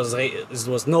 like it was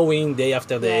snowing day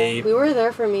after day. we were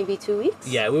there for maybe 2 weeks.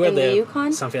 Yeah, we were in there the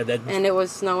Yukon, something like that. and it was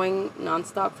snowing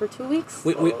nonstop for 2 weeks.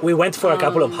 We went for a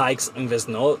couple of hikes in the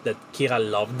snow that Kira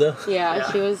loved. Yeah,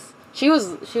 Yeah. she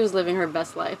was living her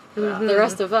best life. The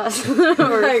rest of us were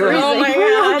freezing. Oh my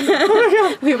god.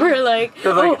 We were like,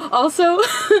 They're like-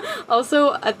 also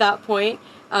at that point,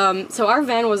 so our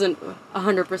van wasn't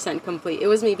 100% complete. It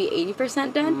was maybe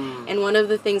 80% done. And one of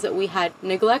the things that we had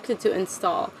neglected to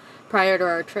install prior to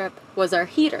our trip was our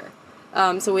heater.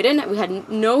 So we had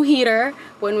no heater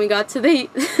when we got to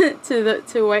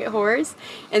to Whitehorse,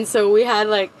 and so we had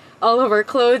like all of our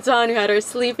clothes on. We had our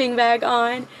sleeping bag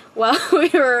on while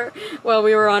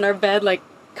we were on our bed, like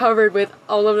covered with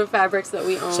all of the fabrics that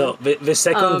we own. So the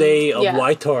second day of yeah.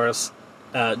 Whitehorse,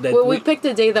 that Well, we picked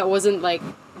a day that wasn't like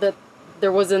that.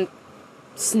 There wasn't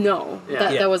snow. Yeah.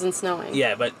 That Yeah. wasn't snowing.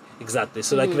 yeah, but exactly.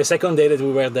 So like the second day that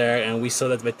we were there, and we saw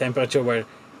that the temperature were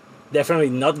definitely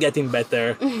not getting better.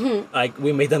 Like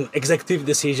we made an executive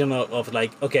decision of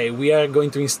like, okay, we are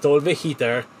going to install the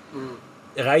heater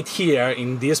right here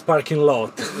in this parking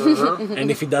lot, and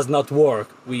if it does not work,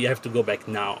 we have to go back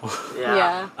now.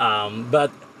 Yeah.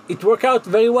 But it worked out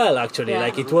very well actually. Yeah.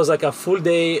 Like it was like a full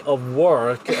day of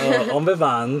work on the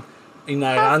van in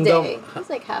a Half random day. It was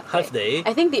like half day.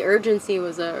 I think the urgency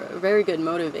was a very good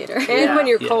motivator. And Yeah. when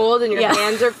you're Yeah. cold and your Yeah.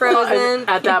 hands are frozen.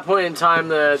 At that point in time,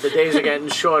 the days are getting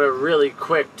shorter really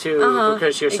quick too,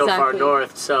 because you're so far exactly.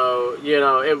 north. So you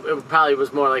know, it probably was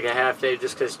more like a half day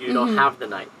just because you don't have the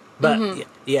night, But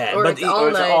yeah, Or but it's all or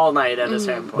it's night. all night at a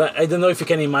certain point. But I don't know if you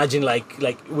can imagine like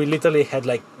we literally had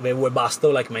like the Webasto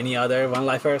like many other van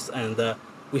lifers, and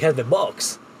we had the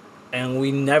box, and we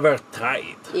never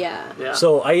tried. Yeah. Yeah. So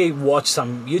I watched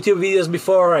some YouTube videos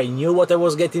before. I knew what I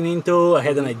was getting into. I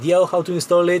had an idea of how to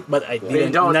install it, but I You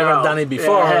didn't don't never know. done it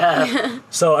before. Yeah.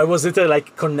 So I was literally like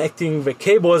connecting the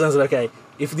cables and said, okay,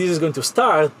 if this is going to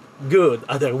start, good.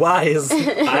 Otherwise,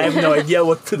 I have no idea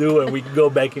what to do, and we go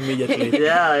back immediately.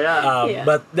 Yeah. Yeah.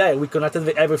 But yeah, we connected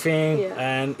with everything, Yeah.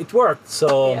 and it worked. So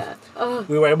Yeah. Oh,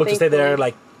 we were able to stay there thankfully.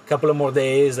 like a couple of more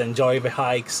days, enjoy the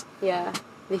hikes. Yeah.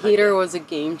 The heater was a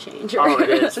game changer. Oh, it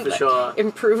is, for Like, sure.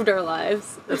 Improved our lives.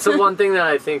 That's the one thing that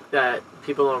I think that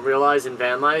people don't realize in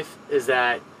van life is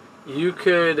that you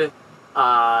could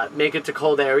make it to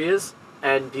cold areas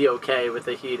and be okay with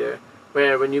the heater,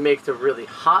 where when you make the really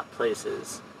hot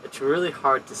places, it's really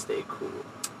hard to stay cool.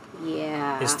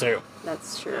 Yeah. It's true.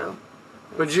 That's true.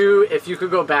 Would you, if you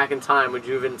could go back in time, would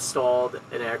you have installed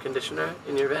an air conditioner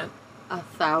in your van?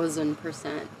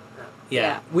 1,000%. Yeah,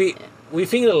 Yeah. we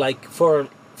think that like for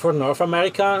North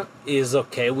America is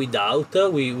okay without.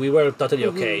 We were totally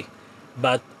okay,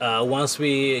 but once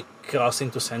we cross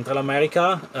into Central America,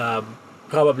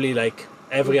 probably like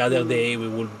every other day we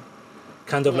would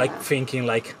kind of like Yeah. thinking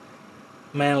like,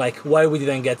 man, like why we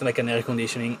didn't get like an air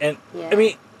conditioning. And Yeah. I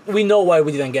mean, we know why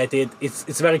we didn't get it.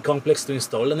 It's very complex to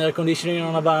install an air conditioning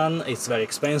on a van. It's very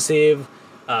expensive,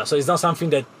 so it's not something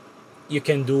that you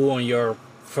can do on your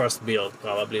first build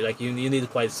probably. Like you need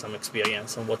quite some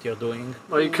experience on what you're doing.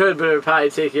 Well, you could, but it would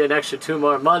probably take you an extra 2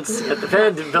 more months to get the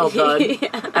fan build done.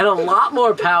 And a lot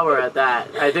more power at that.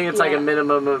 I think it's like a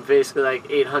minimum of basically like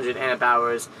 800 amp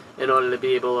hours in order to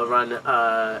be able to run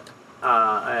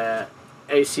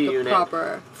AC unit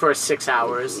for 6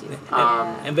 hours.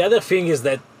 And the other thing is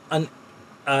that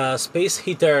a space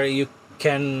heater you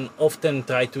can often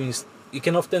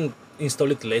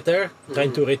install it later,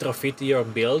 trying to retrofit your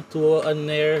build to an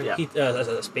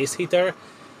a space heater.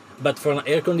 But for an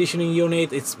air conditioning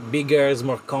unit, it's bigger, it's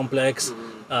more complex.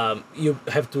 You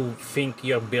have to think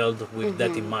your build with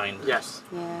that in mind. Yes,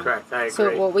 correct. I agree.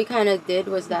 So what we kind of did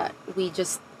was that we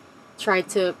just tried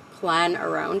to plan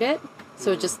around it.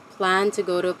 So just plan to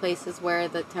go to places where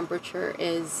the temperature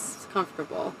is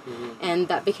comfortable. And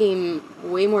that became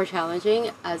way more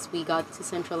challenging as we got to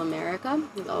Central America.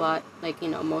 A lot, like,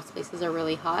 most places are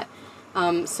really hot.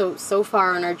 So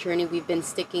far on our journey, we've been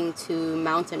sticking to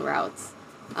mountain routes.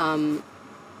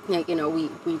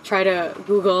 We try to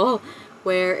Google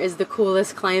where is the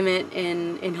coolest climate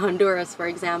in Honduras, for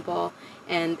example,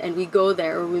 and we go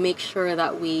there, or we make sure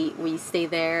that we stay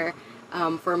there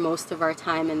for most of our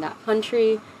time in that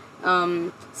country.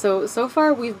 So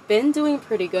far we've been doing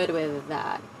pretty good with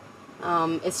that.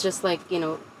 It's just like,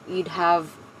 you'd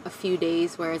have a few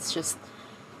days where it's just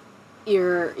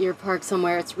you're parked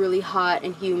somewhere, it's really hot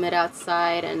and humid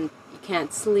outside and you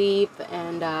can't sleep,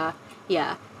 and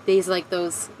days like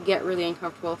those get really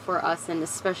uncomfortable for us and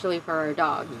especially for our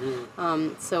dog.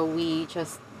 So we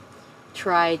just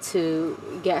try to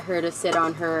get her to sit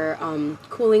on her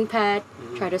cooling pad,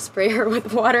 try to spray her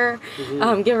with water,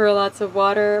 give her lots of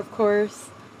water, of course.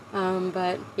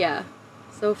 But yeah,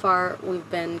 so far we've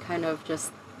been kind of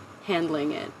just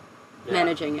handling it,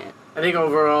 managing it. I think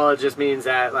overall it just means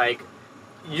that, like,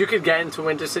 you could get into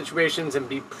winter situations and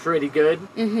be pretty good,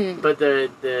 but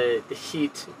the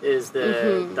heat is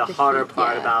the harder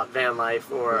part about van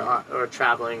life or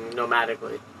traveling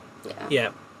nomadically.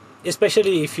 Yeah.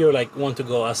 Especially if you want to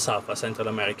go as south as Central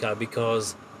America,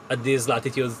 because at these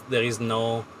latitudes there is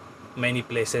no many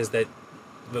places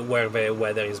where the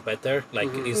weather is better.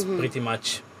 It's pretty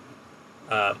much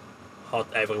hot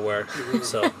everywhere.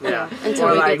 So until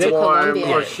or we like get to warm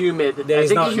Colombia. or humid. There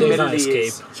is no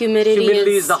escape. Humidity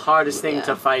is the hardest thing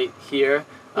to fight here.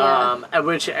 Yeah.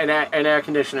 Which an air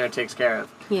conditioner takes care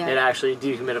of. Yeah. It actually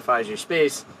dehumidifies your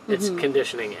space. It's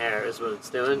conditioning air is what it's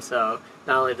doing. So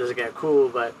not only does it get cool,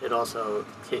 but it also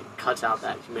cuts out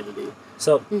that humidity.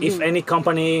 So if any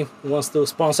company wants to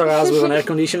sponsor us with an air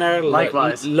conditioner,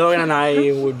 likewise, Lauren and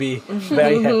I would be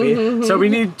very happy. So we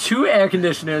need 2 air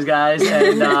conditioners, guys,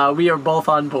 and we are both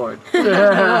on board.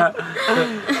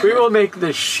 We will make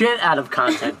the shit out of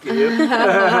content for you.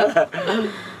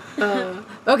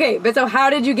 Okay, but so how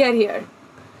did you get here?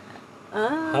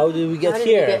 How did we get How did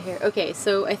here? we get here? Okay,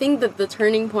 so I think that the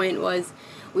turning point was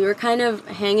we were kind of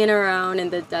hanging around in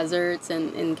the deserts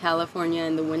and in California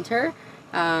in the winter.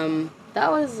 That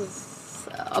was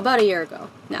about a year ago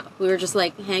now. We were just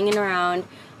like hanging around.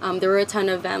 There were a ton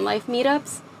of van life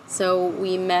meetups, so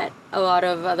we met a lot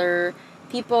of other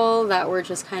people that were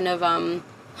just kind of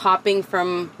hopping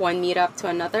from one meetup to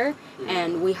another,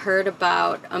 and we heard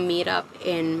about a meetup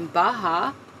in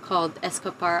Baja called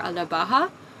Escapar a la Baja.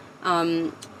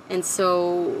 And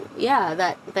so,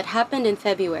 that happened in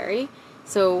February.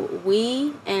 So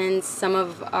we and some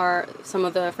of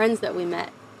the friends that we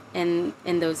met in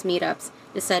those meetups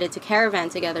decided to caravan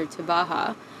together to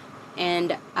Baja.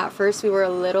 And at first we were a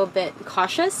little bit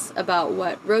cautious about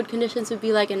what road conditions would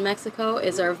be like in Mexico.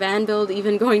 Is our van build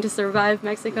even going to survive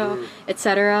Mexico,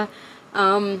 etc.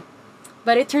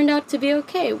 But it turned out to be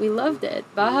okay. We loved it.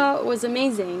 Baja was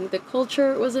amazing. The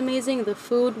culture was amazing. The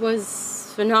food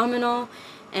was phenomenal.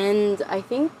 And I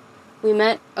think we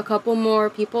met a couple more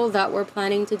people that were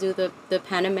planning to do the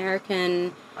Pan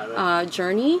American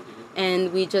journey.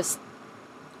 And we just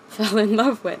fell in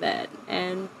love with it.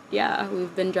 And yeah,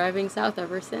 we've been driving south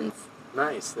ever since.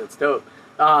 Nice. That's dope.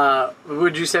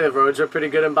 Would you say the roads are pretty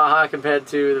good in Baja compared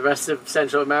to the rest of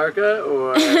Central America?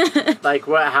 Or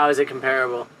how is it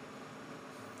comparable?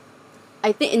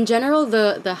 I think in general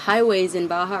the highways in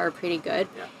Baja are pretty good.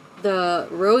 Yeah. The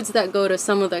roads that go to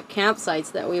some of the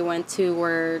campsites that we went to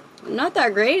were not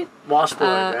that great.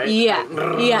 Washboard, right? Yeah.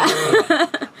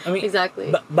 I mean,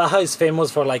 exactly. Baja is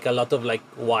famous for a lot of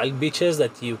wild beaches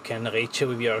that you can reach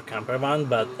with your camper van,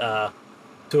 but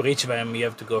to reach them you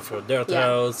have to go through dirt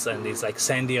roads and these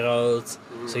sandy roads.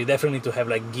 So you definitely need to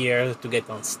have gear to get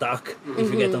unstuck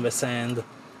if you get on the sand.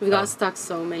 We got stuck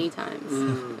so many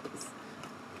times.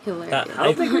 Hilarious. I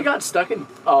don't think we got stuck in.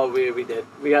 Oh, we did.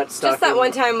 We got stuck. Just that in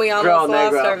one time we Grill almost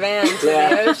lost Negro. our van to Yeah.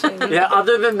 the ocean. Yeah.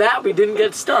 Other than that, we didn't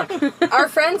get stuck. Our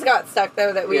friends got stuck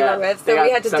though that we Yeah, were with, they so we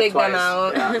got had to stuck dig them twice.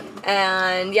 out. Yeah.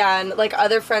 And like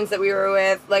other friends that we were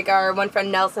with, like our one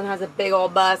friend Nelson has a big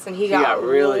old bus and he got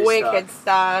really wicked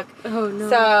stuck. Oh no.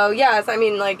 So yes, I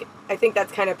mean like I think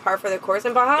that's kind of par for the course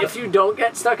in Baja. If you don't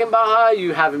get stuck in Baja,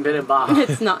 you haven't been in Baja.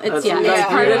 It's not. It's That's yeah. like, It's yeah.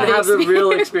 part you of didn't the have the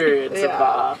real experience. experience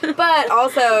Yeah. of Baja. But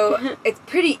also, it's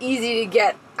pretty easy to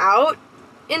get out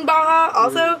in Baja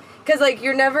also because like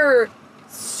you're never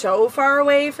so far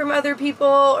away from other people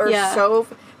or Yeah.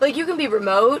 like you can be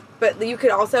remote, but you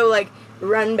could also like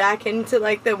run back into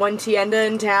like the one tienda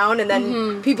in town and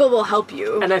then people will help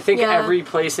you. And I think Yeah. every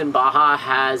place in Baja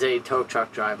has a tow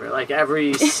truck driver. Like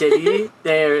every city,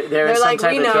 there is They're some like,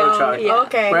 type we of know. tow truck. Yeah.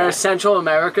 Okay. Whereas Central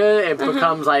America, it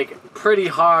becomes like pretty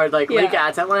hard. Like Lake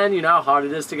Yeah. Atitlan, you know how hard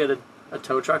it is to get a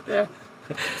tow truck there?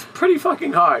 It's pretty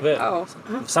fucking hard. But Oh.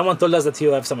 someone told us that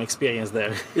you have some experience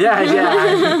there. Yeah,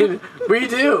 I mean, we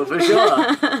do, for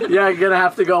sure. Yeah, you're gonna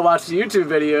have to go watch the YouTube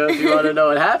video if you want to know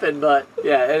what happened. But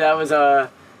yeah, and that was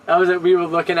we were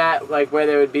looking at like where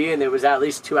they would be, and it was at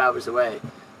least 2 hours away,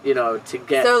 you know, to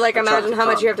get. So like a truck imagine to how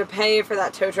much come. you have to pay for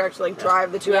that tow truck to like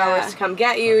drive the 2 Yeah. hours to come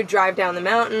get you, drive down the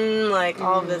mountain, like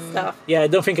all of this stuff. Yeah, I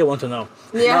don't think I want to know.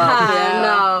 Yeah,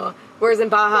 no. Whereas in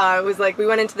Baja, it was like we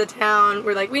went into the town.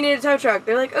 We're like, we need a tow truck.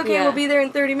 They're like, okay, Yeah. we'll be there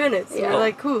in 30 minutes. Yeah. Yeah. We're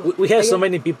like, cool. We have so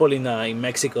many people in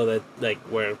Mexico that like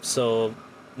were so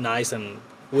nice and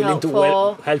willing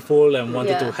to helpful and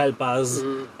wanted Yeah. to help us.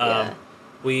 Yeah.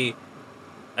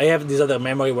 I have this other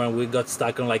memory when we got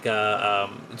stuck on like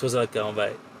it was like kind of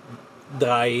a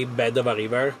dry bed of a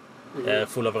river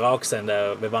full of rocks, and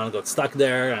the van got stuck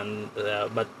there, and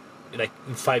but like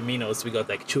in 5 minutes we got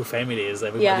like 2 families.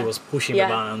 Everybody was pushing the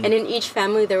van. And in each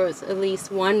family there was at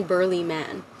least one burly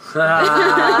man.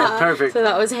 Perfect. So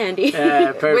that was handy.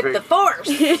 Yeah, perfect. With the force.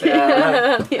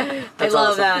 Yeah. Yeah. I love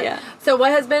awesome. that. Yeah. So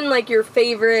what has been like your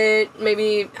favorite,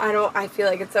 maybe, I feel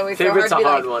like it's always Favorite's so hard to a be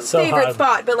hard like, one. So favorite hard.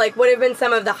 spot, but like what have been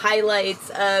some of the highlights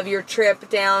of your trip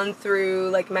down through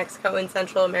like Mexico and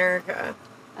Central America?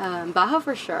 Baja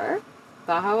for sure.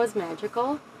 Baja was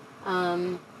magical.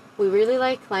 We really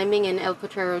liked climbing in El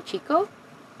Potrero Chico.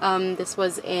 This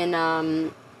was in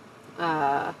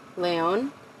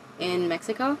Leon in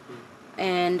Mexico.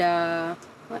 And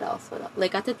what else?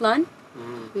 Lake Atitlan.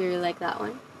 We really like that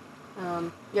one.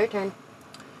 Your turn.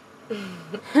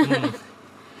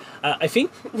 I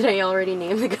think Did I already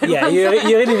name the good yeah, ones? you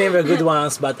already named the good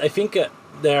ones, but I think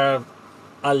there are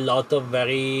a lot of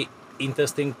very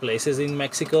interesting places in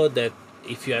Mexico that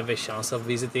if you have a chance of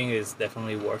visiting is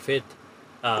definitely worth it.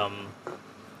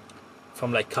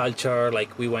 From like culture,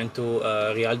 like we went to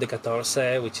Real de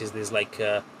Catorce, which is this like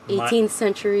 18th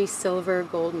century silver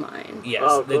gold mine. yes,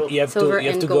 Oh, that cool. you have Silver to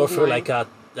and go gold through mine.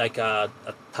 like a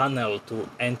tunnel to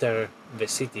enter the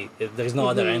city. There is no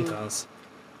other entrance,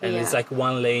 and it's Yeah. like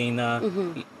one lane.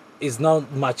 It's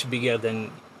not much bigger than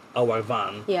our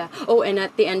van. Yeah. Oh, and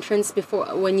at the entrance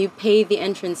when you pay the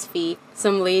entrance fee,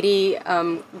 some lady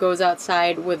goes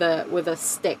outside with a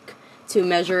stick to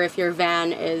measure if your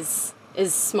van is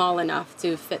small enough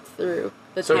to fit through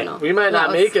the So tunnel. we might That not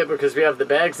was- make it because we have the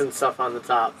bags and stuff on the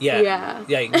top. Yeah.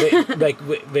 That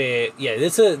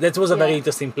was a very Yeah.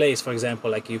 interesting place. For example,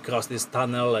 like you cross this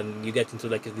tunnel and you get into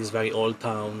like this very old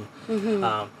town.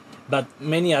 But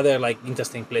many other like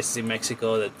interesting places in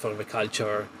Mexico that for the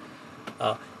culture.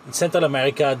 In Central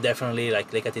America, definitely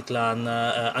like Lake Atitlan,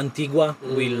 Antigua.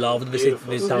 We loved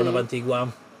beautiful the town of Antigua.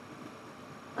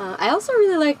 I also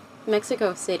really like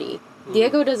Mexico City.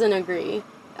 Diego doesn't agree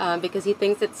because he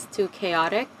thinks it's too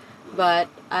chaotic, but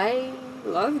I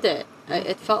loved it.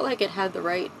 It felt like it had the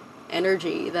right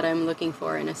energy that I'm looking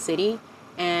for in a city,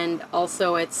 and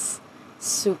also it's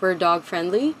super dog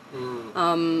friendly.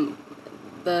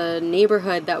 The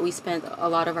neighborhood that we spent a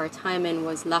lot of our time in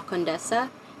was La Condesa,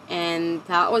 and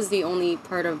that was the only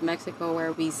part of Mexico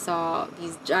where we saw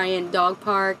these giant dog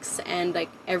parks, and like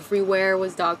everywhere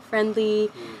was dog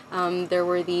friendly. There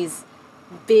were these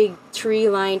big tree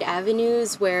lined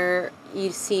avenues where you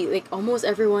see like almost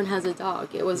everyone has a dog.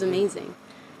 It was amazing.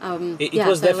 It Yeah,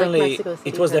 was so I like definitely Mexico City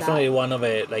it was for that. definitely one of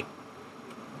the like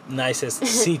nicest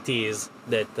cities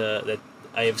that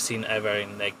I have seen ever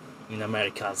in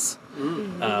Americas.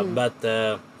 But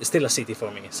it's still a city for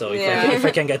me. So if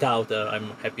I can get out, I'm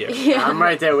happier. I'm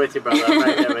right there with you, brother. I'm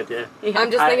right there with you.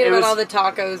 I'm just I- thinking it about was- all the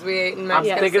tacos we ate in I'm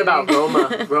Mexico thinking City. about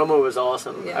Roma. Roma was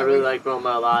awesome. Yeah, I really we- like Roma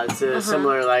a lot. It's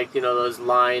similar, like, you know, those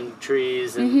lined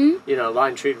trees and, you know,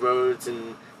 lined treed roads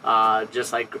and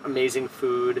just like amazing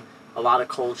food, a lot of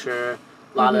culture.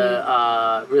 A lot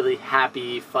of really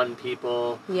happy, fun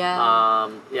people. Yeah.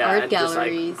 Yeah, Art and galleries. just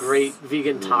like great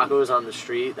vegan tacos on the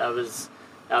street. That was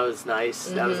nice.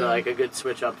 That was like a good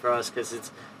switch up for us because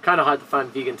it's kind of hard to find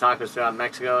vegan tacos throughout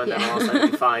Mexico, and then all of a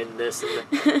sudden you find this,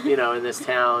 in this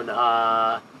town.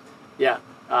 Yeah.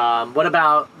 What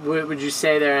about? Would you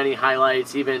say there are any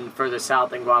highlights even further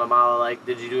south in Guatemala? Like,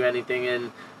 did you do anything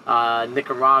in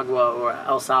Nicaragua or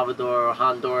El Salvador or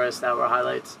Honduras that were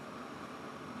highlights?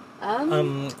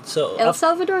 So El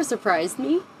Salvador surprised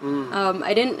me.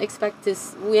 I didn't expect to.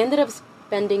 We ended up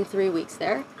spending 3 weeks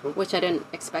there, Cool. which I didn't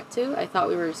expect to. I thought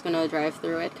we were just gonna drive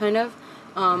through it, kind of.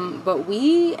 But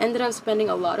we ended up spending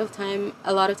a lot of time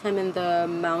in the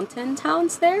mountain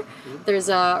towns there. There's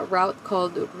a route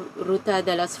called Ruta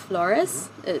de las Flores.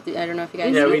 I don't know if you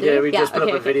guys. Yeah, know we it. did. We Yeah, just put up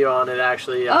okay, a okay. video on it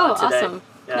actually today. Awesome.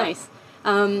 Yeah. Nice.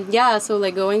 Yeah, so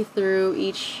like going through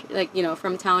each, like,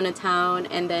 from town to town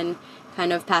and then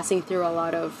kind of passing through a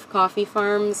lot of coffee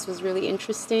farms was really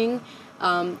interesting.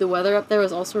 The weather up there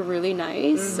was also really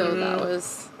nice, so that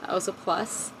was a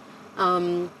plus.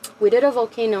 We did a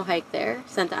volcano hike there,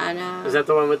 Santa Ana. Is that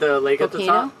the one with the lake at the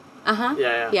top? Uh-huh.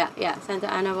 Yeah.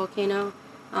 Santa Ana volcano.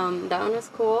 That one was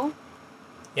cool.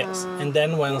 yes, and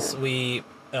then once we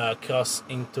crossed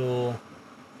into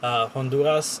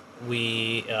Honduras,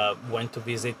 we went to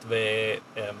visit the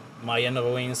Mayan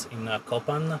ruins in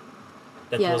Copan.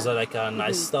 That Yeah. was like a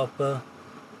nice stop.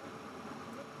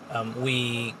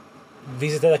 We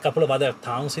visited a couple of other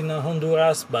towns in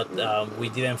Honduras, but we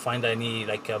didn't find any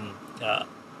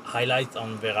highlights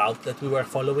on the route that we were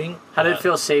following. How did it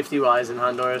feel safety-wise in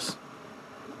Honduras?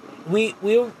 We've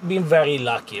been very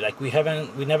lucky. Like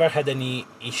we never had any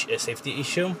safety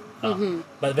issue. But the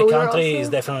But we were country is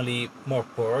also- definitely more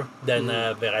poor than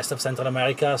the rest of Central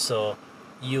America. So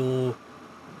you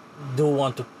do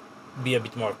want to be a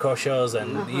bit more cautious, and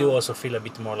you also feel a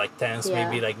bit more like tense, Yeah.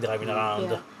 maybe like driving around.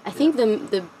 Yeah. I think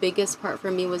the biggest part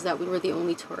for me was that we were the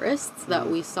only tourists that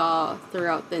we saw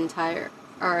throughout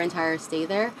our entire stay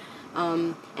there.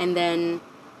 And then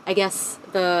I guess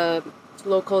the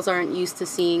locals aren't used to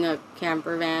seeing a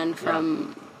camper van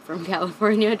from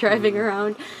California driving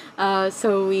around. So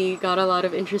we got a lot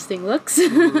of interesting looks.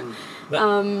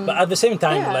 But at the same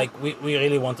time, yeah. like we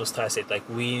really want to stress it. Like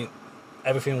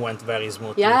everything went very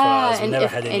smoothly for Yeah, us. We and never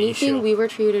if had any anything, issue. we were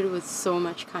treated with so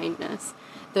much kindness.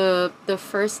 The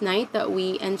first night that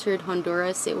we entered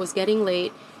Honduras, it was getting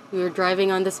late. We were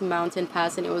driving on this mountain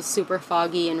pass, and it was super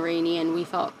foggy and rainy, and we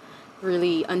felt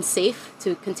really unsafe to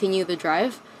continue the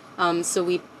drive. So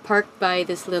we parked by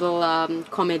this little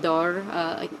comedor,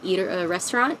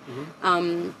 restaurant.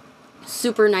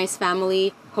 Super nice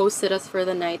family hosted us for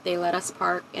the night. They let us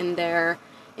park in their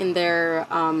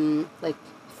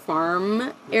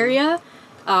farm area,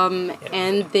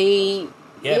 and they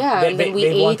and then we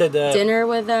ate wanted, dinner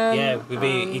with them. Yeah,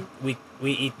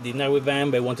 we eat dinner with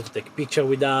them. They wanted to take a picture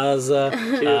with us.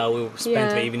 We spent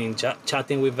the evening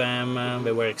chatting with them.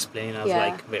 They were explaining us Yeah.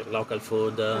 like their local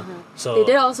food. So They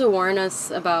did also warn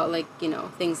us about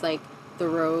things like the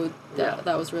road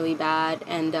that was really bad,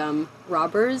 and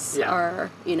robbers are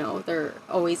they're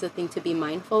always a thing to be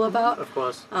mindful about. Of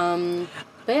course.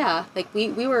 But yeah,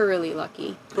 we were really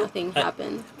lucky. Nothing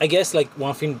happened. I guess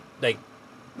one thing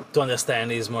to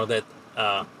understand is more that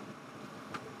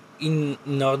in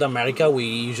North America we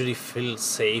usually feel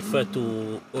safe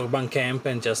to urban camp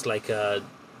and just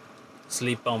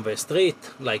sleep on the street,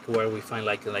 where we find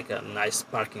a nice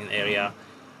parking area.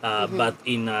 But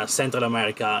in Central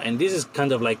America, and this is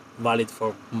kind of valid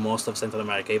for most of Central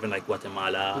America, even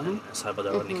Guatemala and El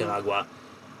Salvador, Nicaragua,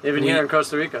 Even here in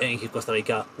Costa Rica. in Costa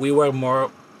Rica, we were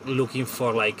more looking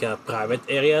for private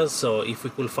areas. So if we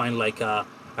could find a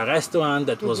restaurant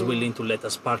that was willing to let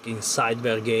us park inside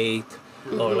their gate,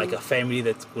 or a family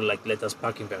that could let us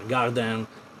park in their garden,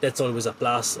 that's always a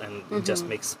plus, and it just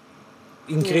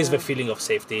increase the feeling of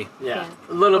safety. Yeah.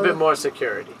 A little bit more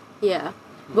security. Yeah,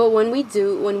 but when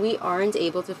we aren't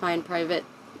able to find private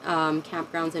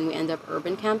campgrounds and we end up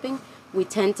urban camping, we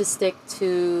tend to stick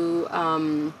to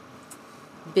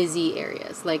busy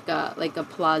areas like a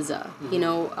plaza,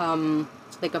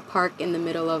 like a park in the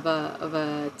middle of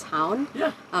a town,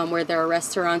 where there are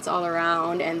restaurants all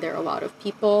around and there are a lot of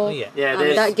people. Yeah,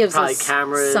 there's that gives probably us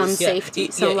cameras. some safety,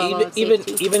 some level of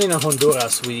safety. Even in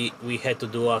Honduras, we had to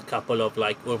do a couple of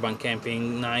urban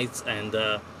camping nights, and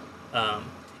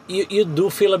you do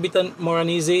feel a bit more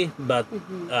uneasy, but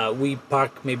we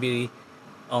park maybe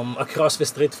across the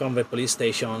street from the police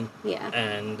station,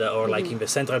 and or in the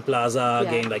Central Plaza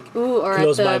again, or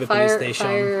close at by the the police station.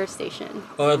 fire station.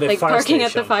 Or the fire parking station.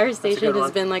 at the fire a station good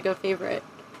has one. been a favorite.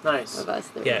 Nice. of us.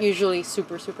 They're Yeah. usually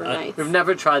super, super nice. We've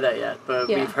never tried that yet, but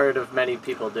Yeah. we've heard of many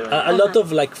people doing it. A lot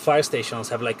of like fire stations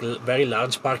have like very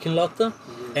large parking lot,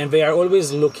 and they are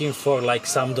always looking for like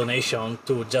some donation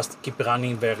to just keep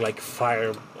running their like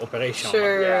fire operation.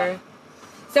 Sure. Yeah.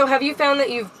 So have you found that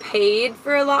you've paid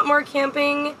for a lot more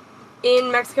camping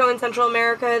in Mexico and Central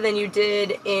America than you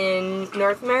did in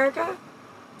North America?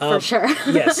 For sure.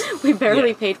 yes. We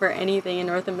barely Yeah. paid for anything in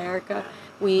North America.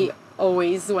 We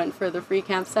always went for the free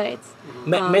campsites.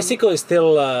 Mexico is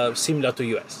still similar to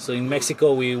US. So in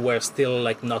Mexico we were still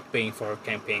like not paying for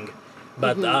camping,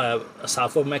 but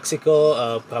south of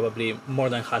Mexico, probably more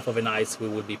than half of the nights we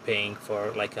would be paying for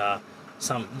like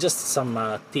some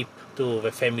tip to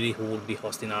the family who would be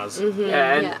hosting us.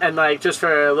 Yeah, and, Yeah. and like just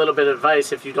for a little bit of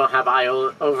advice, if you don't have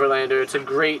Overlander, it's a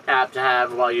great app to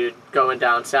have while you're going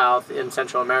down south in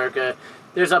Central America.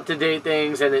 There's up-to-date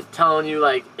things, and it's telling you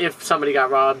like if somebody got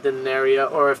robbed in an area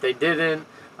or if they didn't.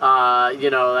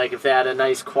 Like if they had a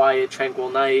nice, quiet, tranquil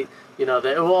night. It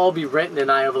will all be written in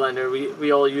iOverlander.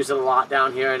 We all use it a lot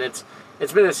down here, and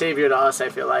it's been a savior to us. I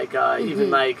feel like even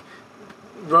like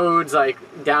roads like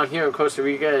down here in Costa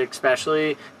Rica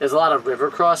especially, there's a lot of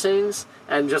river crossings,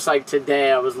 and just like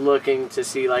today I was looking to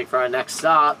see like for our next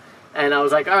stop, and I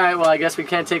was like, all right, well I guess we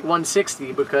can't take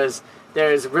 160 because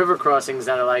there's river crossings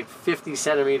that are like 50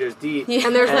 centimeters deep. Yeah.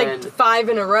 And there's like 5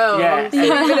 in a row. Yeah. So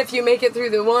even if you make it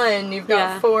through the one, you've got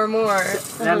Yeah. 4 more.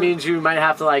 That means you might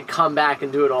have to like come back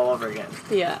and do it all over again.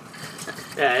 Yeah.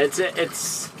 Yeah, it's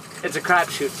a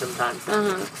crapshoot sometimes.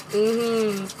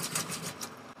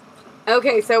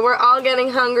 Okay, so we're all getting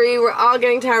hungry, we're all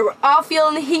getting tired, we're all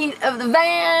feeling the heat of the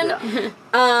van.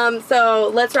 Yeah. So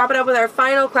let's wrap it up with our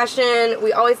final question.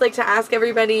 We always like to ask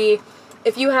everybody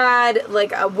if you had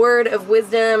like a word of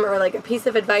wisdom or like a piece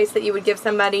of advice that you would give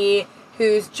somebody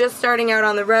who's just starting out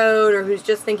on the road or who's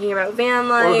just thinking about van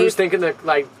life. Or who's thinking to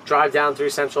like drive down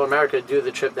through Central America to do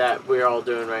the trip that we're all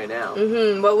doing right now.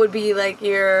 What would be like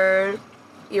your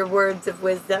words of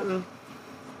wisdom?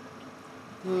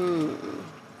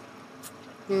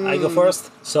 I go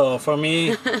first. So for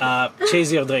me,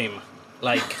 chase your dream.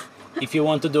 Like if you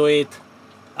want to do it,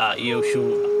 you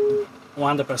should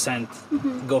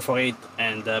 100% go for it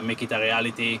and make it a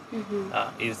reality.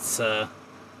 It's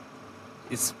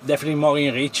definitely more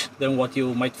in reach than what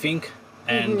you might think,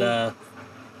 and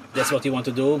that's what you want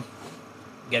to do.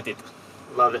 Get it.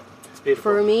 Love it. It's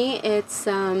beautiful. For me, it's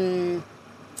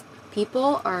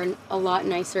people are a lot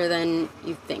nicer than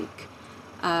you think.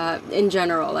 In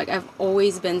general, like I've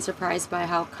always been surprised by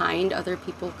how kind other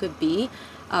people could be.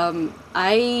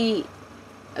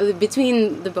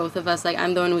 Between the both of us, like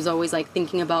I'm the one who's always like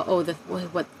thinking about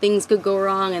what things could go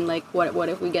wrong and like what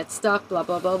if we get stuck, blah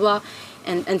blah blah blah,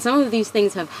 and some of these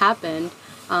things have happened,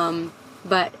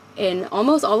 but in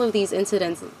almost all of these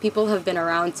incidents, people have been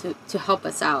around to help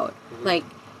us out. Like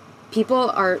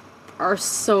people are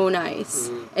so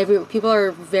nice. People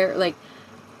are very like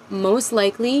most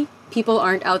likely. People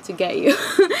aren't out to get you.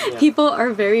 People are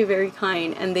very, very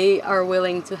kind, and they are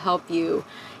willing to help you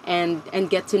and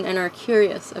are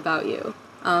curious about you.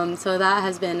 So that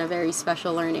has been a very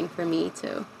special learning for me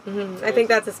too. I think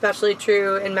that's especially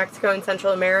true in Mexico and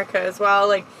Central America as well.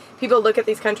 Like, people look at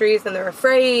these countries and they're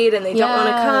afraid and they don't want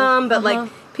to come, but like,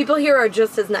 people here are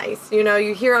just as nice.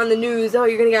 You hear on the news, oh,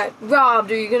 you're going to get robbed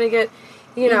or you're going to get,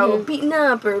 beaten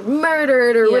up or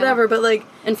murdered or whatever, but like...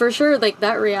 And for sure, like,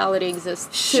 that reality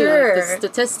exists too. Sure. Like, the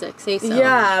statistics say so.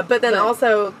 Yeah, but then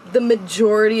also the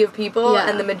majority of people Yeah.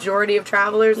 and the majority of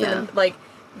travelers and like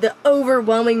the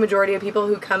overwhelming majority of people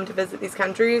who come to visit these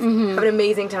countries have an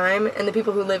amazing time, and the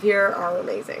people who live here are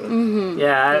amazing.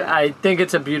 I think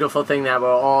it's a beautiful thing that we're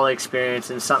all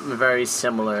experiencing something very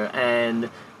similar, and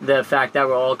the fact that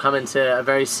we're all coming to a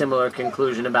very similar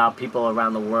conclusion about people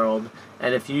around the world.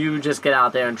 And if you just get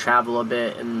out there and travel a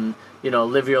bit and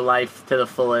live your life to the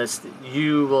fullest,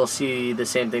 you will see the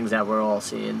same things that we're all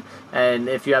seeing. And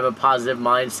if you have a positive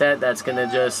mindset, that's going to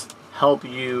just help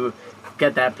you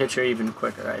get that picture even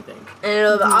quicker, I think. And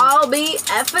it'll all be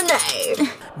FNA.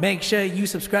 Make sure you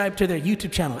subscribe to their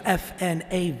YouTube channel,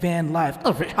 FNA Van Life.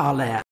 Over all that.